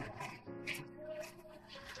we?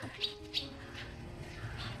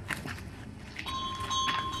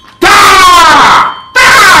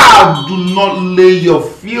 Do not lay your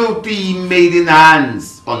filthy maiden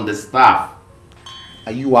hands on the staff.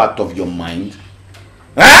 Are you out of your mind?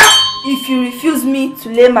 If you refuse me to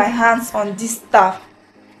lay my hands on this staff,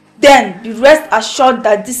 then be rest assured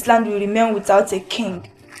that this land will remain without a king.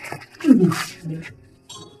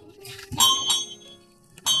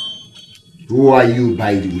 Who are you,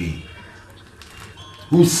 by the way?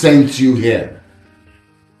 Who sent you here?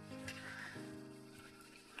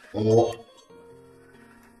 Or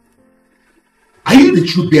are you the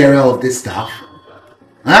true bearer of this staff?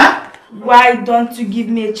 Why don't you give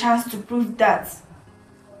me a chance to prove that?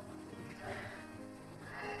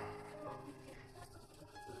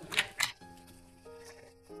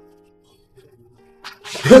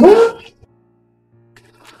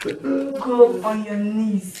 Go on your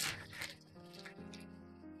knees.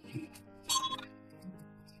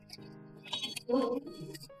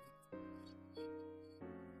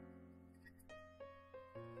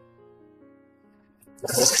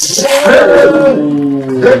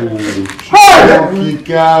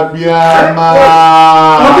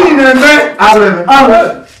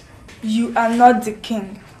 You are not the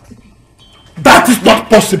king. That is not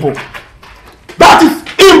possible. That is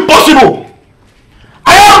impossible.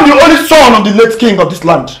 I am the only son of the late king of this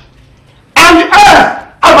land. I am the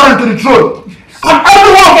heir apparent to the throne. And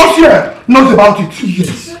every one of us here knows about it.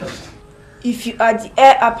 Yes. If you are the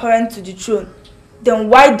heir apparent to the throne, then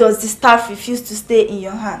why does the staff refuse to stay in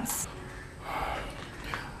your hands?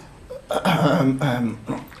 I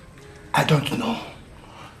don't know.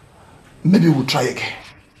 Maybe we'll try again.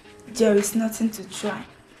 There is nothing to try.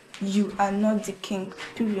 You are not the king,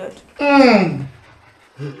 period.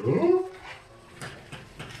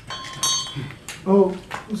 Oh,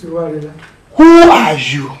 Usiwarela. Who are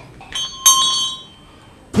you?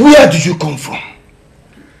 Where did you come from?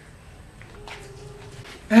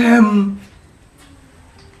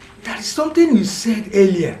 There is something you said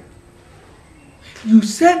earlier. You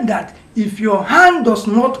said that if your hand does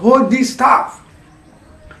not hold this staff,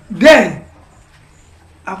 then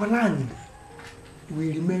our land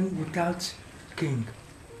will remain without king.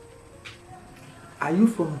 Are you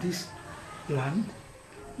from this land?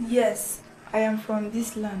 Yes, I am from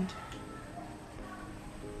this land.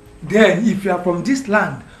 Then, if you are from this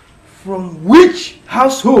land, from which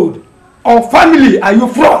household or family are you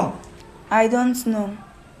from? I don't know.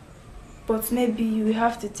 But maybe you will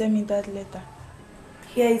have to tell me that later.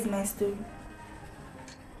 Here is my story.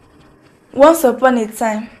 Once upon a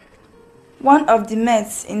time, one of the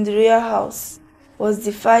maids in the royal house was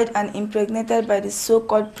defied and impregnated by the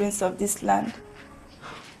so-called prince of this land.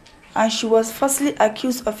 And she was falsely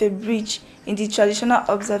accused of a breach in the traditional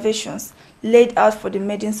observations laid out for the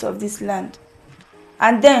maidens of this land.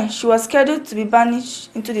 And then she was scheduled to be banished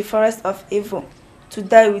into the forest of Evo to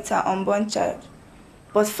die with her unborn child.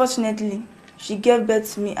 But fortunately, she gave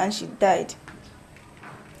birth to me and she died.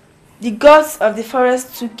 The gods of the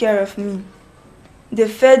forest took care of me. They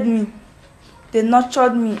fed me, they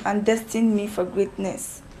nurtured me and destined me for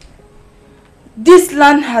greatness. This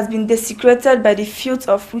land has been desecrated by the filth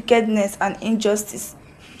of wickedness and injustice,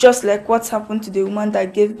 just like what happened to the woman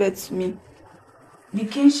that gave birth to me. The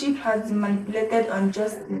kingship has been manipulated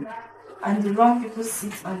unjustly, and the wrong people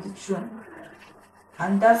sit on the throne.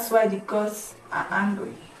 And that's why the gods are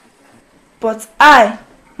angry. But I,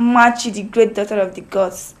 Machi, the great daughter of the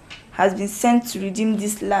gods, has been sent to redeem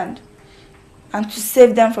this land. and to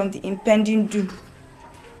save them from the impending doom.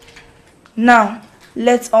 Now,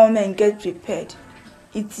 let all men get prepared.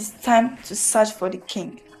 It is time to search for the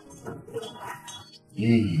king.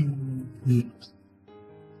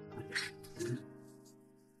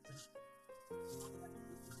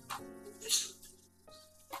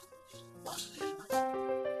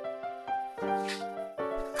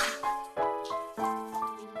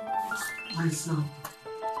 My son.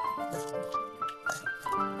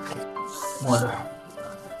 Mother.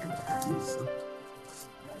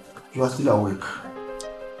 You are still awake?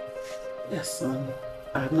 Yes, son.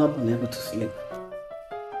 I have not been able to sleep.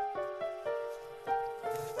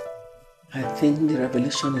 I think the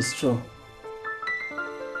revelation is true.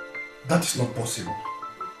 That is not possible.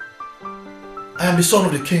 I am the son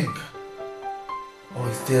of the king. Or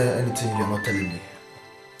is there anything you are not telling me?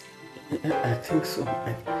 I think so.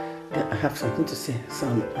 I have something to say,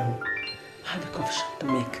 son. I have a confession to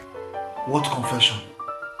make. What confession?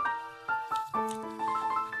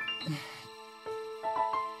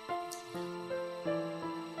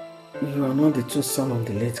 You are not the true son of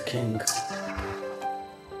the late king.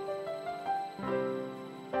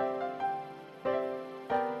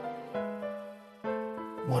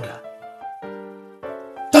 Mother,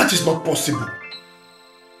 that is not possible.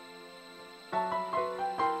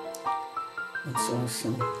 I'm sorry,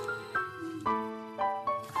 son.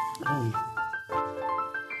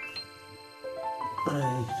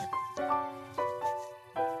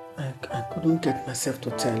 I couldn't get myself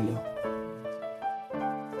to tell you.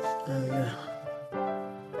 And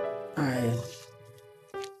I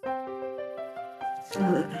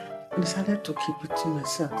decided to keep it to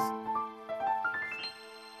myself.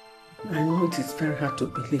 I know it is very hard to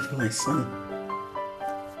believe, my son.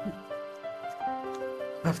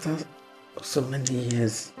 After so many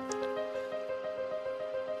years.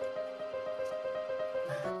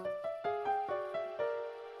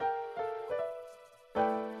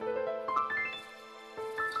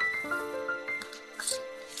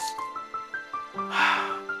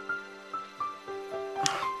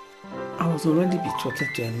 I was already betrothed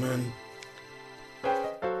to a man.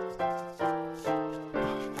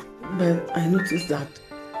 But I noticed that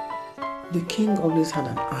the king always had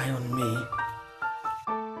an eye on me.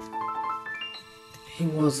 He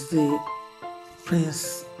was the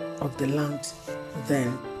prince of the land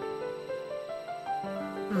then.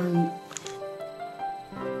 And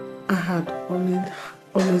I had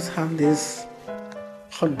always had this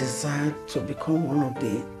hot desire to become one of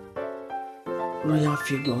the royal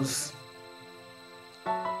figures.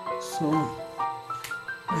 So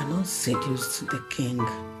I now seduced the king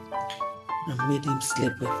and made him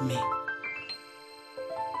sleep with me.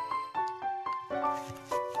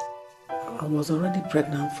 I was already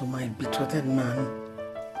pregnant for my betrothed man,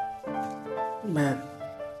 but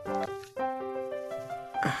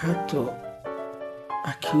I had to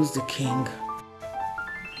accuse the king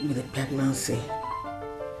with the pregnancy,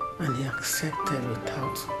 and he accepted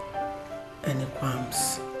without any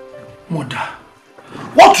qualms. Mother,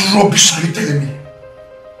 what rubbish are you telling me?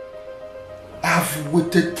 I have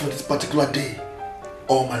waited for this particular day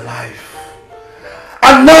all my life,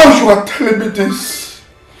 and now you are telling me this.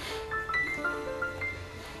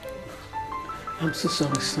 I'm so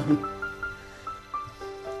sorry, son.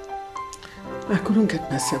 I couldn't get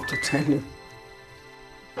myself to tell you.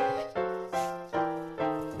 I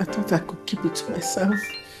thought I could keep it to myself.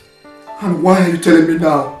 And why are you telling me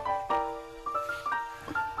now?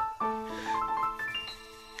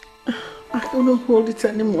 I cannot hold it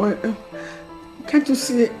anymore. Can't you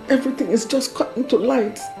see everything is just cut into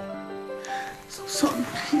light? So sorry,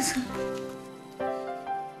 please.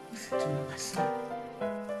 Listen to me, my son.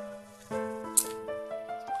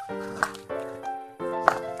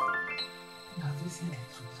 Now listen to the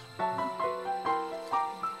truth. I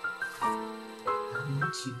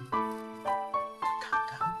want you to calm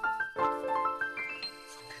down.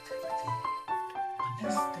 Forget everything. And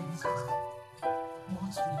let's think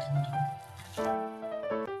what we can do.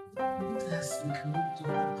 Yes, we can do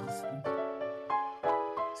nothing.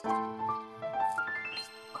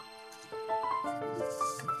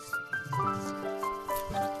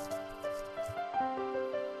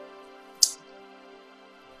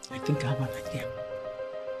 I think I have an idea.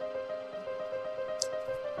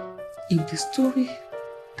 If the story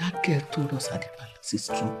that girl told us at the palace is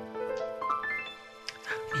true,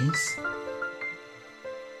 that means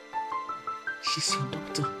she's your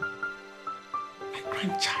daughter, my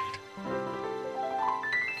grandchild.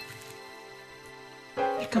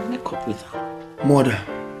 You can make up with her. Mother,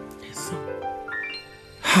 Yes, sir.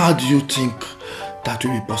 how do you think that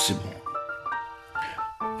will be possible?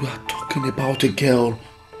 We are talking about a girl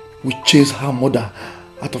we chased her mother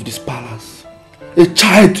out of this palace. A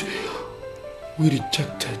child we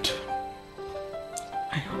rejected.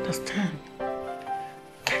 I understand.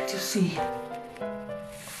 Can't you see?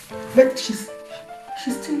 But she's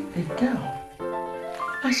still a girl.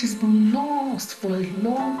 And she's been lost for a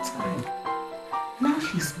long time. Now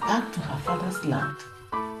she's back to her father's land.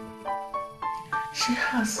 She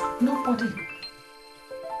has nobody.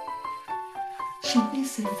 She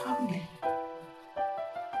needs a family.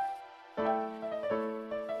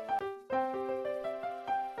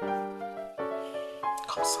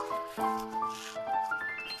 Come, son.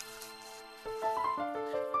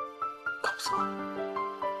 Come, son.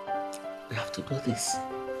 We have to do this.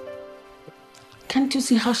 Can't you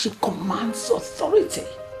see how she commands authority?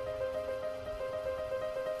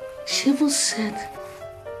 She even said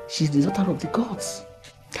she's the daughter of the gods.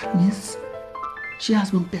 That means she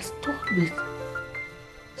has been bestowed with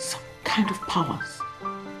some kind of powers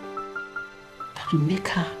that will make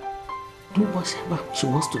her do whatever she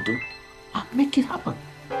wants to do and make it happen.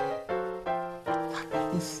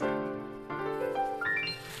 That means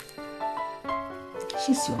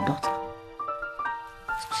she's your daughter.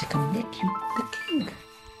 She can make you the king.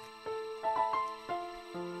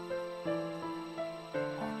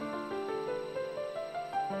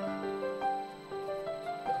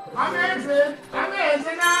 Amazing,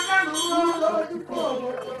 amazing, amazing,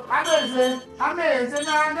 amazing, amazing,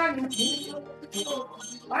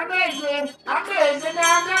 amazing, amazing,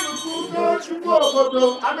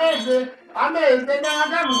 amazing, amazing,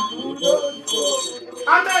 amazing,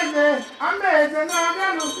 amazing, amazing, amazing,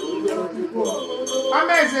 amazing,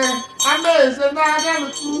 amazing, amazing, amazing,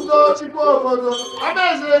 kudo chikobodo.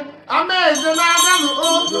 Amazing, amazing,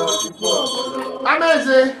 kudo chikobodo.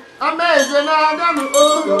 Amazing, amazing,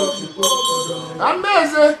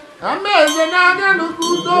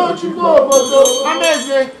 kudo chikobodo.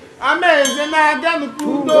 Amazing,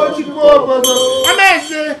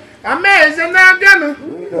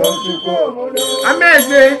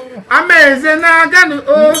 amazing,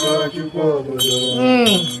 kudo chikobodo.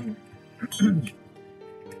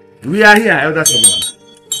 We are here, Elder Solomon.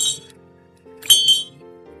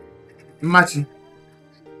 Machi,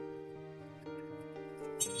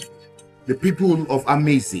 the people of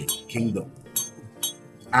Amazing Kingdom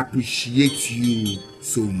appreciate you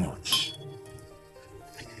so much.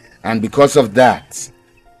 And because of that,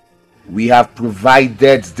 we have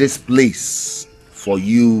provided this place for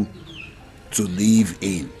you to live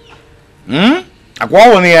in.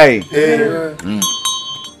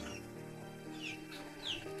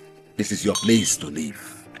 This is your place to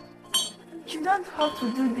live. You don't have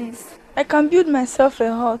to do this. I can build myself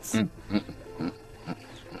a hut.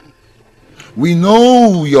 We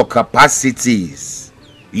know your capacities,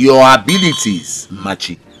 your abilities,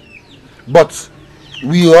 Machi. But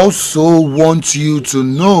we also want you to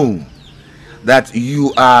know that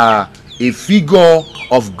you are a figure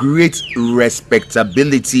of great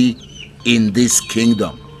respectability in this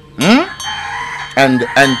kingdom.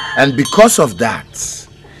 And because of that,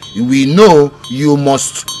 we know you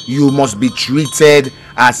must be treated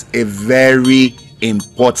as a very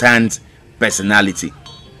important personality.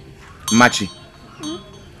 Machi.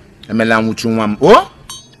 Oh,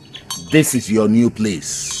 this is your new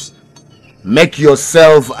place. Make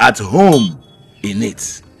yourself at home in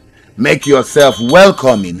it. Make yourself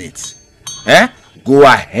welcome in it. Go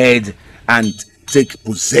ahead and take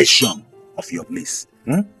possession of your place.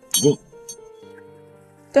 Go.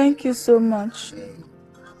 Thank you so much.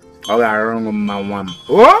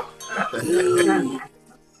 Oh?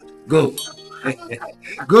 Go.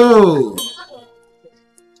 Go.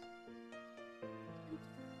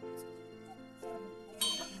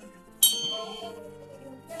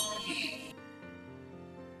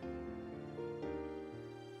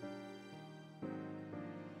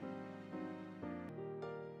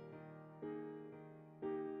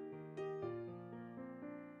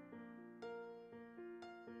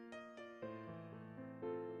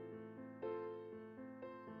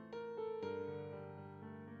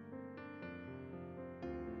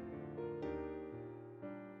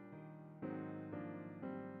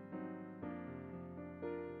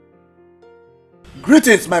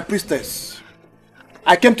 Greetings, my priestess.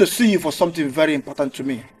 I came to see you for something very important to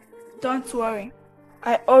me. Don't worry.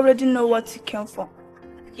 I already know what you came for.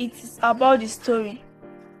 It is about the story.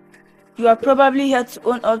 You are probably here to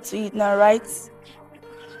own up to it now, right?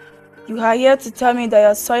 You are here to tell me that you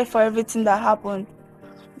are sorry for everything that happened,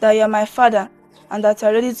 that you are my father, and that you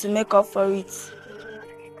are ready to make up for it.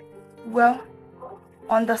 Well,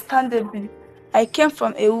 understandably, I came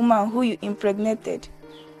from a woman who you impregnated,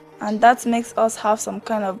 and that makes us have some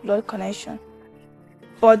kind of blood connection.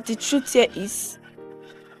 But the truth here is,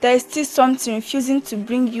 there is still something refusing to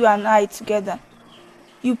bring you and I together.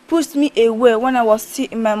 You pushed me away when I was still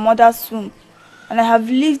in my mother's womb, and I have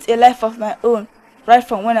lived a life of my own right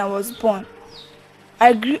from when I was born.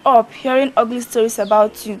 I grew up hearing ugly stories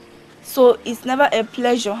about you, so it's never a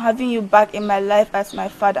pleasure having you back in my life as my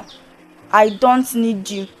father. I don't need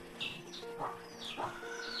you.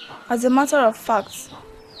 As a matter of fact,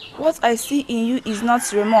 what I see in you is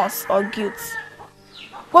not remorse or guilt.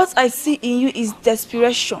 What I see in you is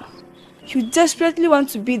desperation. You desperately want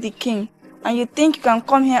to be the king, and you think you can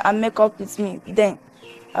come here and make up with me. Then,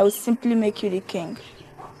 I will simply make you the king.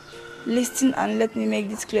 Listen and let me make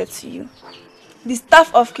this clear to you. The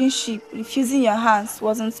staff of kingship refusing your hands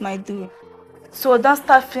wasn't my doing. So don't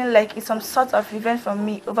start feeling like it's some sort of revenge from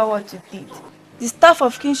me over what you did. The staff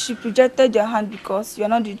of kingship rejected your hand because you are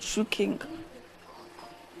not the true king.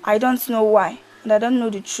 I don't know why, and I don't know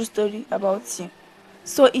the true story about you.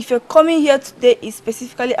 So if you're coming here today is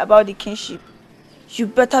specifically about the kingship, you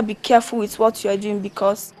better be careful with what you are doing,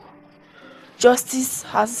 because justice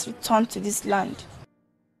has returned to this land.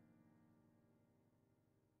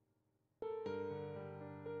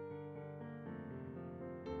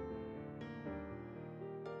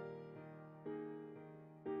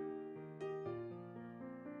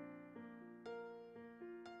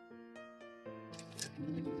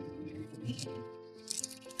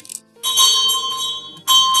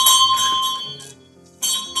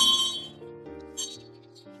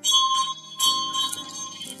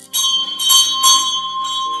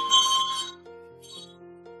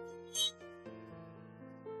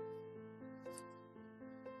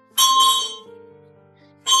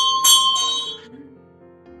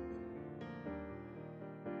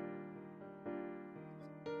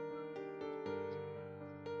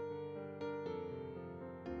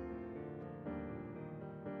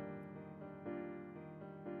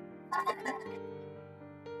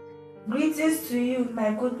 Greetings to you,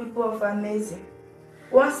 my good people of Amazing.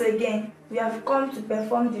 Once again, we have come to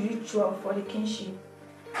perform the ritual for the kingship.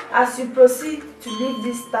 As you proceed to leave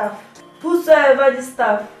this staff, whosoever this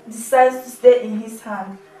staff decides to stay in his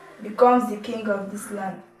hand becomes the king of this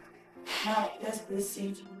land. Now, let's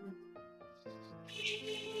proceed.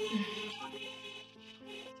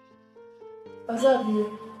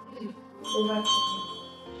 Ozokwor, over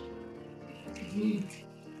to you.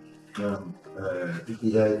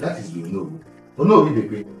 That is you know. Oh no, we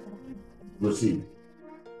be go see.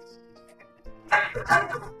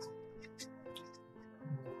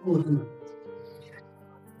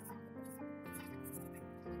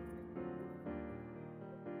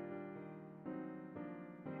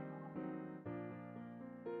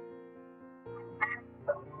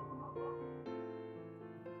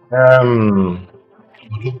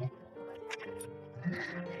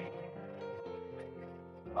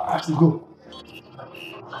 I have to go.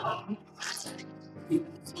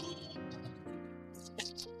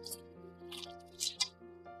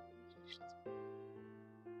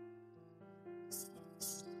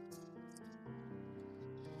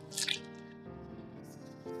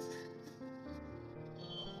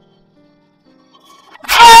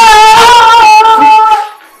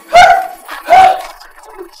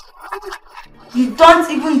 You don't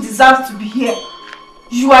even deserve to be here.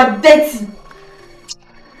 You are dirty.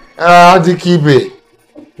 Dikibe,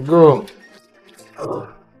 go.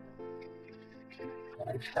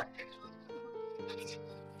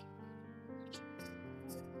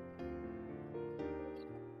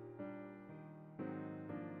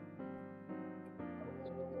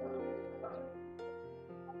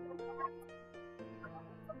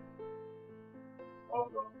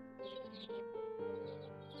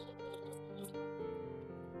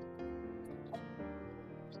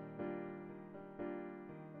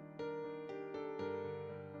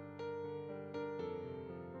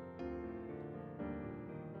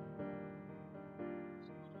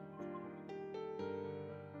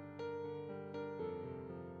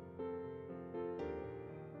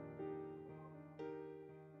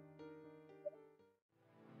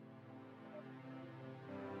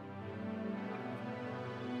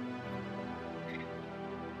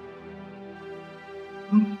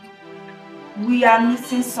 We are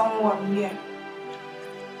missing someone here.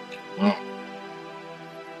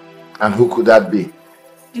 And who could that be?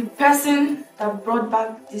 The person that brought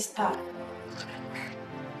back the star.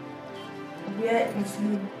 Where is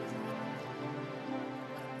he?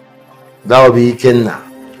 That will be Ikenna.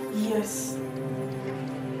 Yes.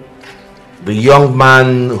 The young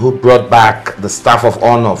man who brought back the staff of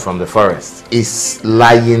honor from the forest is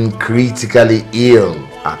lying critically ill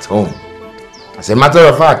at home. As a matter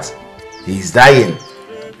of fact, he is dying.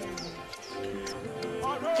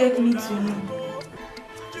 take me to him.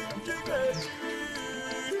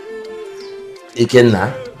 Ikenna?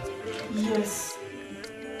 Yes.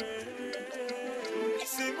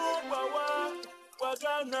 This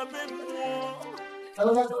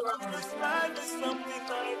life is something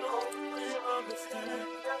I don't really understand.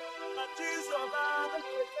 My tears are bad.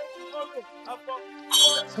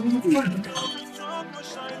 The sun will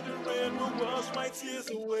shine, the rain will wash my tears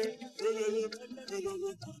away.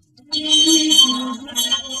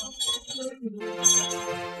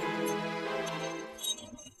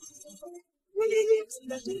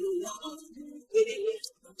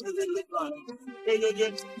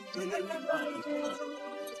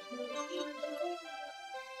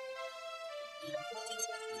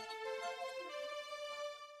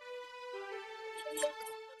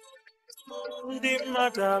 Ndị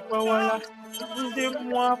mmadụ agbawala, ndị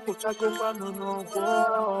mmụọ apụtagokwanụ n'ụgbọ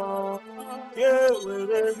ya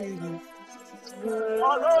ewere ehihie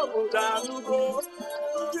ọrụ obodo anụgo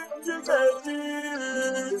ndị ga-eji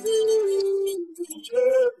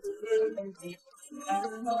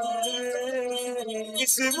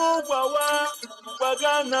isi m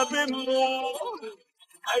gbaga na be mmụọ.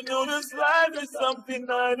 I know this life is something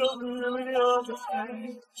I don't really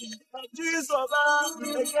understand. Jesus, I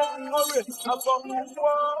can't hurry. I'm from the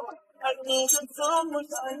war. I know that someone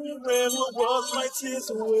tiny rain will wash my tears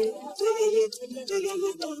away.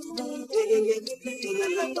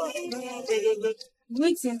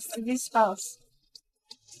 Greetings to this house.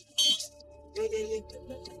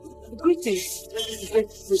 Greetings,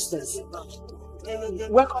 great sisters.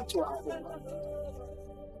 Welcome to our home.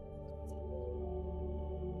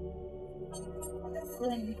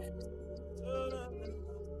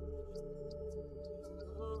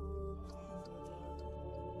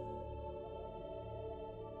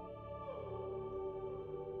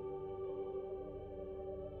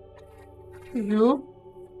 You?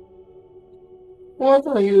 What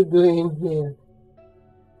are you doing here?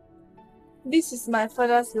 This is my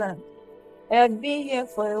father's land. I have been here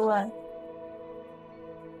for a while.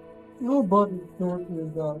 Nobody told me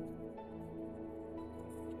that.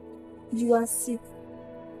 You are sick.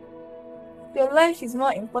 Your life is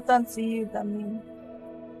more important to you than me.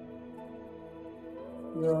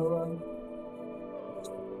 You're right.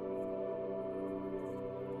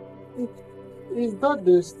 Is that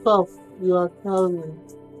the stuff you are carrying?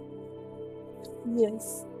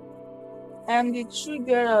 Yes. I am the true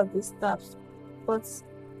bearer of the staff, but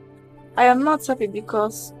I am not happy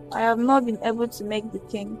because I have not been able to make the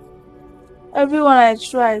king. Everyone I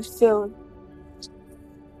tried failed.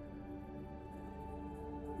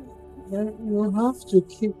 Then you have to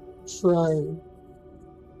keep trying.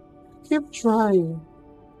 Keep trying.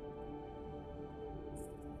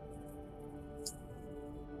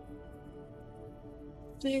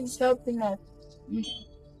 Please help me out.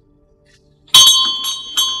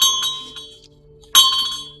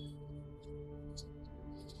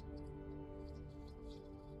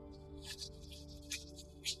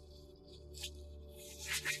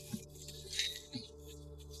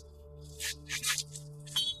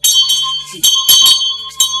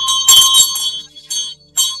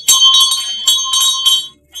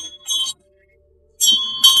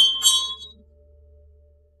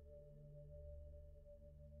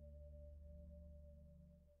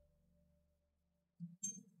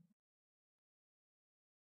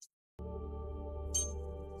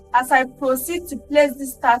 As I proceed to place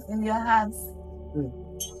this staff in your hands,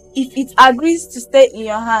 if it agrees to stay in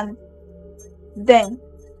your hand, then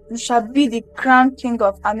you shall be the crown king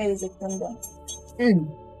of Amaze Kingdom.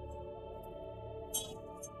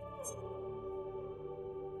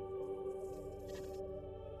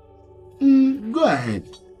 Go ahead.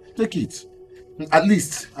 Take it. At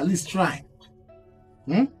least try.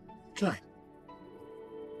 Try.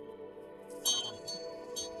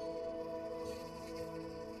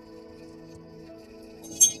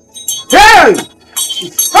 Hey!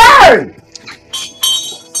 Hey!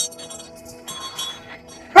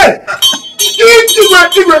 Hey!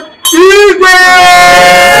 Igwe!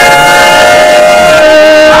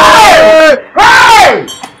 Hey!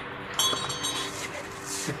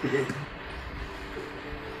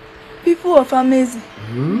 People of Amaze,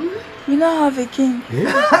 we now have a king.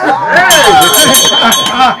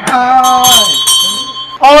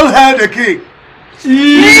 All hail the king.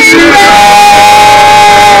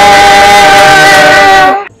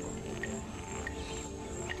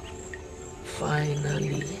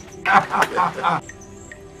 Finally,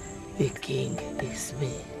 the king is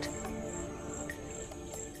made.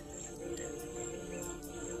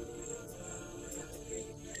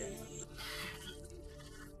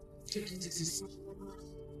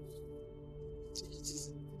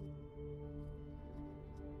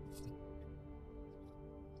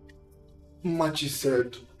 Machi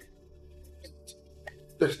said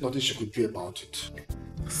there's nothing she could do about it.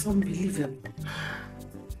 It's unbelievable.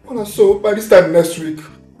 Well, so by this time next week,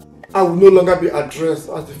 I will no longer be addressed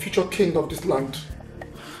as the future king of this land.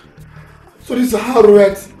 So this is how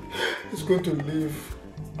Ruet is going to leave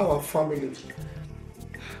our family.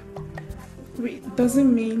 Wait,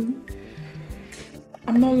 doesn't mean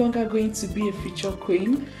I'm no longer going to be a future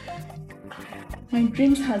queen. My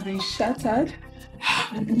dreams have been shattered.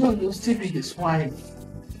 No, you'll still be his wife.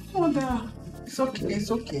 Mother. It's okay,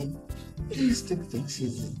 it's okay. Please take things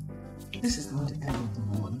easy. This is not the end of the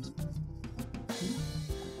world.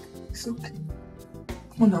 It's okay.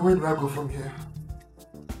 Mother, where do I go from here?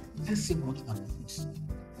 Let's see what happens.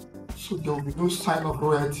 So there will be no sign of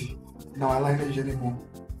royalty in our lineage anymore.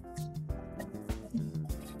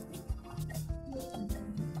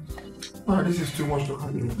 Mother, this is too much to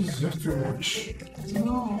handle. This is just too much.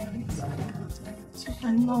 No.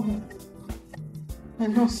 I know. I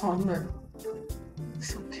know, Samuel.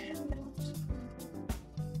 It's okay.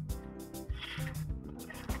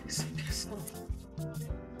 It's okay, son.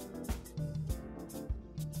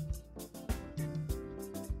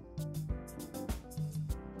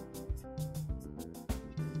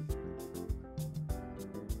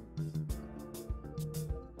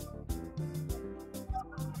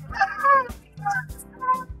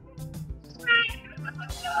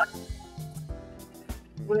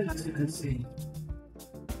 Well, as you can see,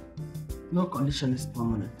 no condition is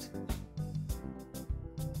permanent.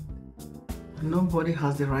 And nobody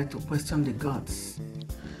has the right to question the gods.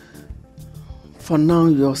 For now,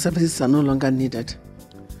 your services are no longer needed.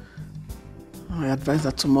 I advise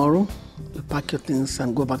that tomorrow you pack your things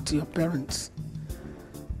and go back to your parents.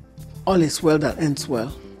 All is well that ends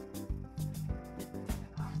well.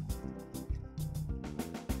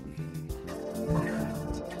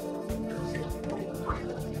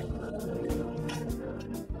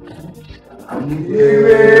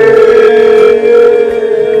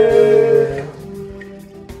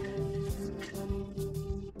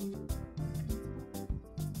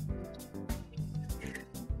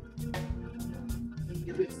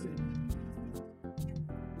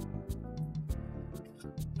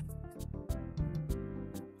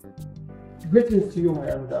 Greetings to you, my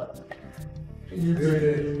elder.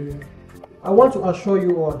 I want to assure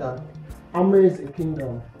you all that Amaze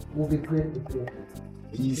Kingdom will be great with you.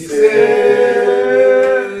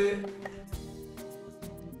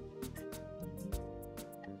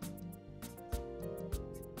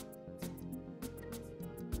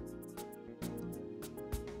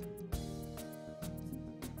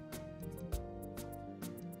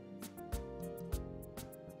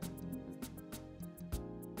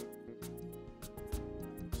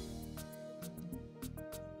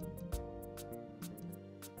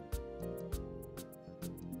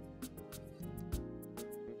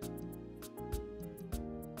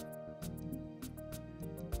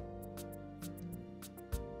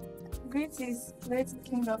 Greetings, great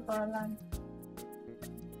king of our land.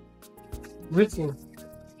 Greetings,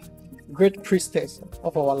 great priestess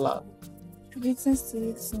of our land. Greetings to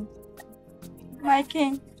you too. My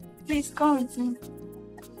king, please come with me.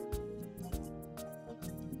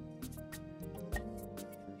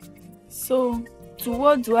 So, to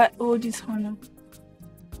what do I owe this honor?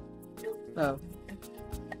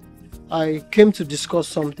 I came to discuss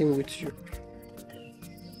something with you.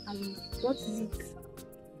 What is it?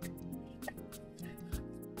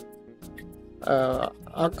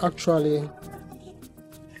 Actually,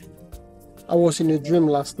 I was in a dream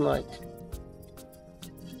last night.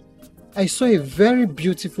 I saw a very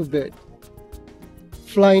beautiful bird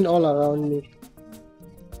flying all around me.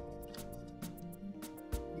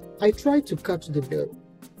 I tried to catch the bird,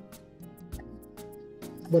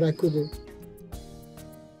 but I couldn't.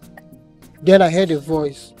 Then I heard a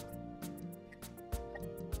voice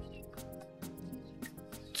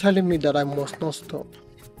telling me that I must not stop.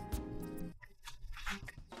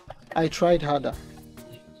 I tried harder,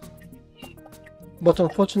 but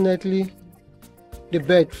unfortunately, the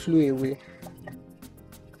bird flew away.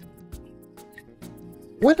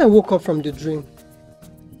 When I woke up from the dream,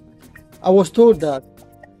 I was told that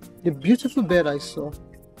the beautiful bird I saw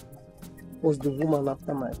was the woman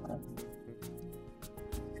after my heart.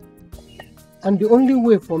 And the only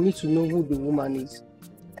way for me to know who the woman is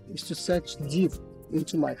to search deep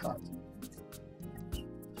into my heart.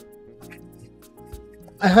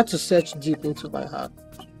 I had to search deep into my heart.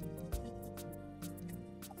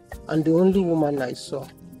 And the only woman I saw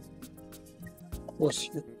was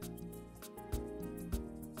you.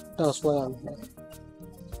 That's why I'm here.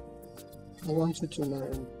 I want you to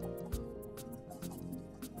marry me.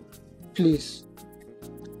 Please,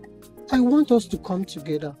 I want us to come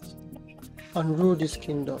together and rule this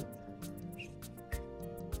kingdom.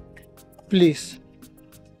 Please,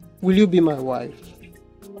 will you be my wife?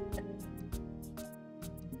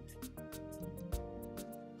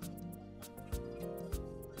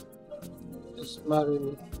 Just marry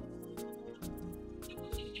me.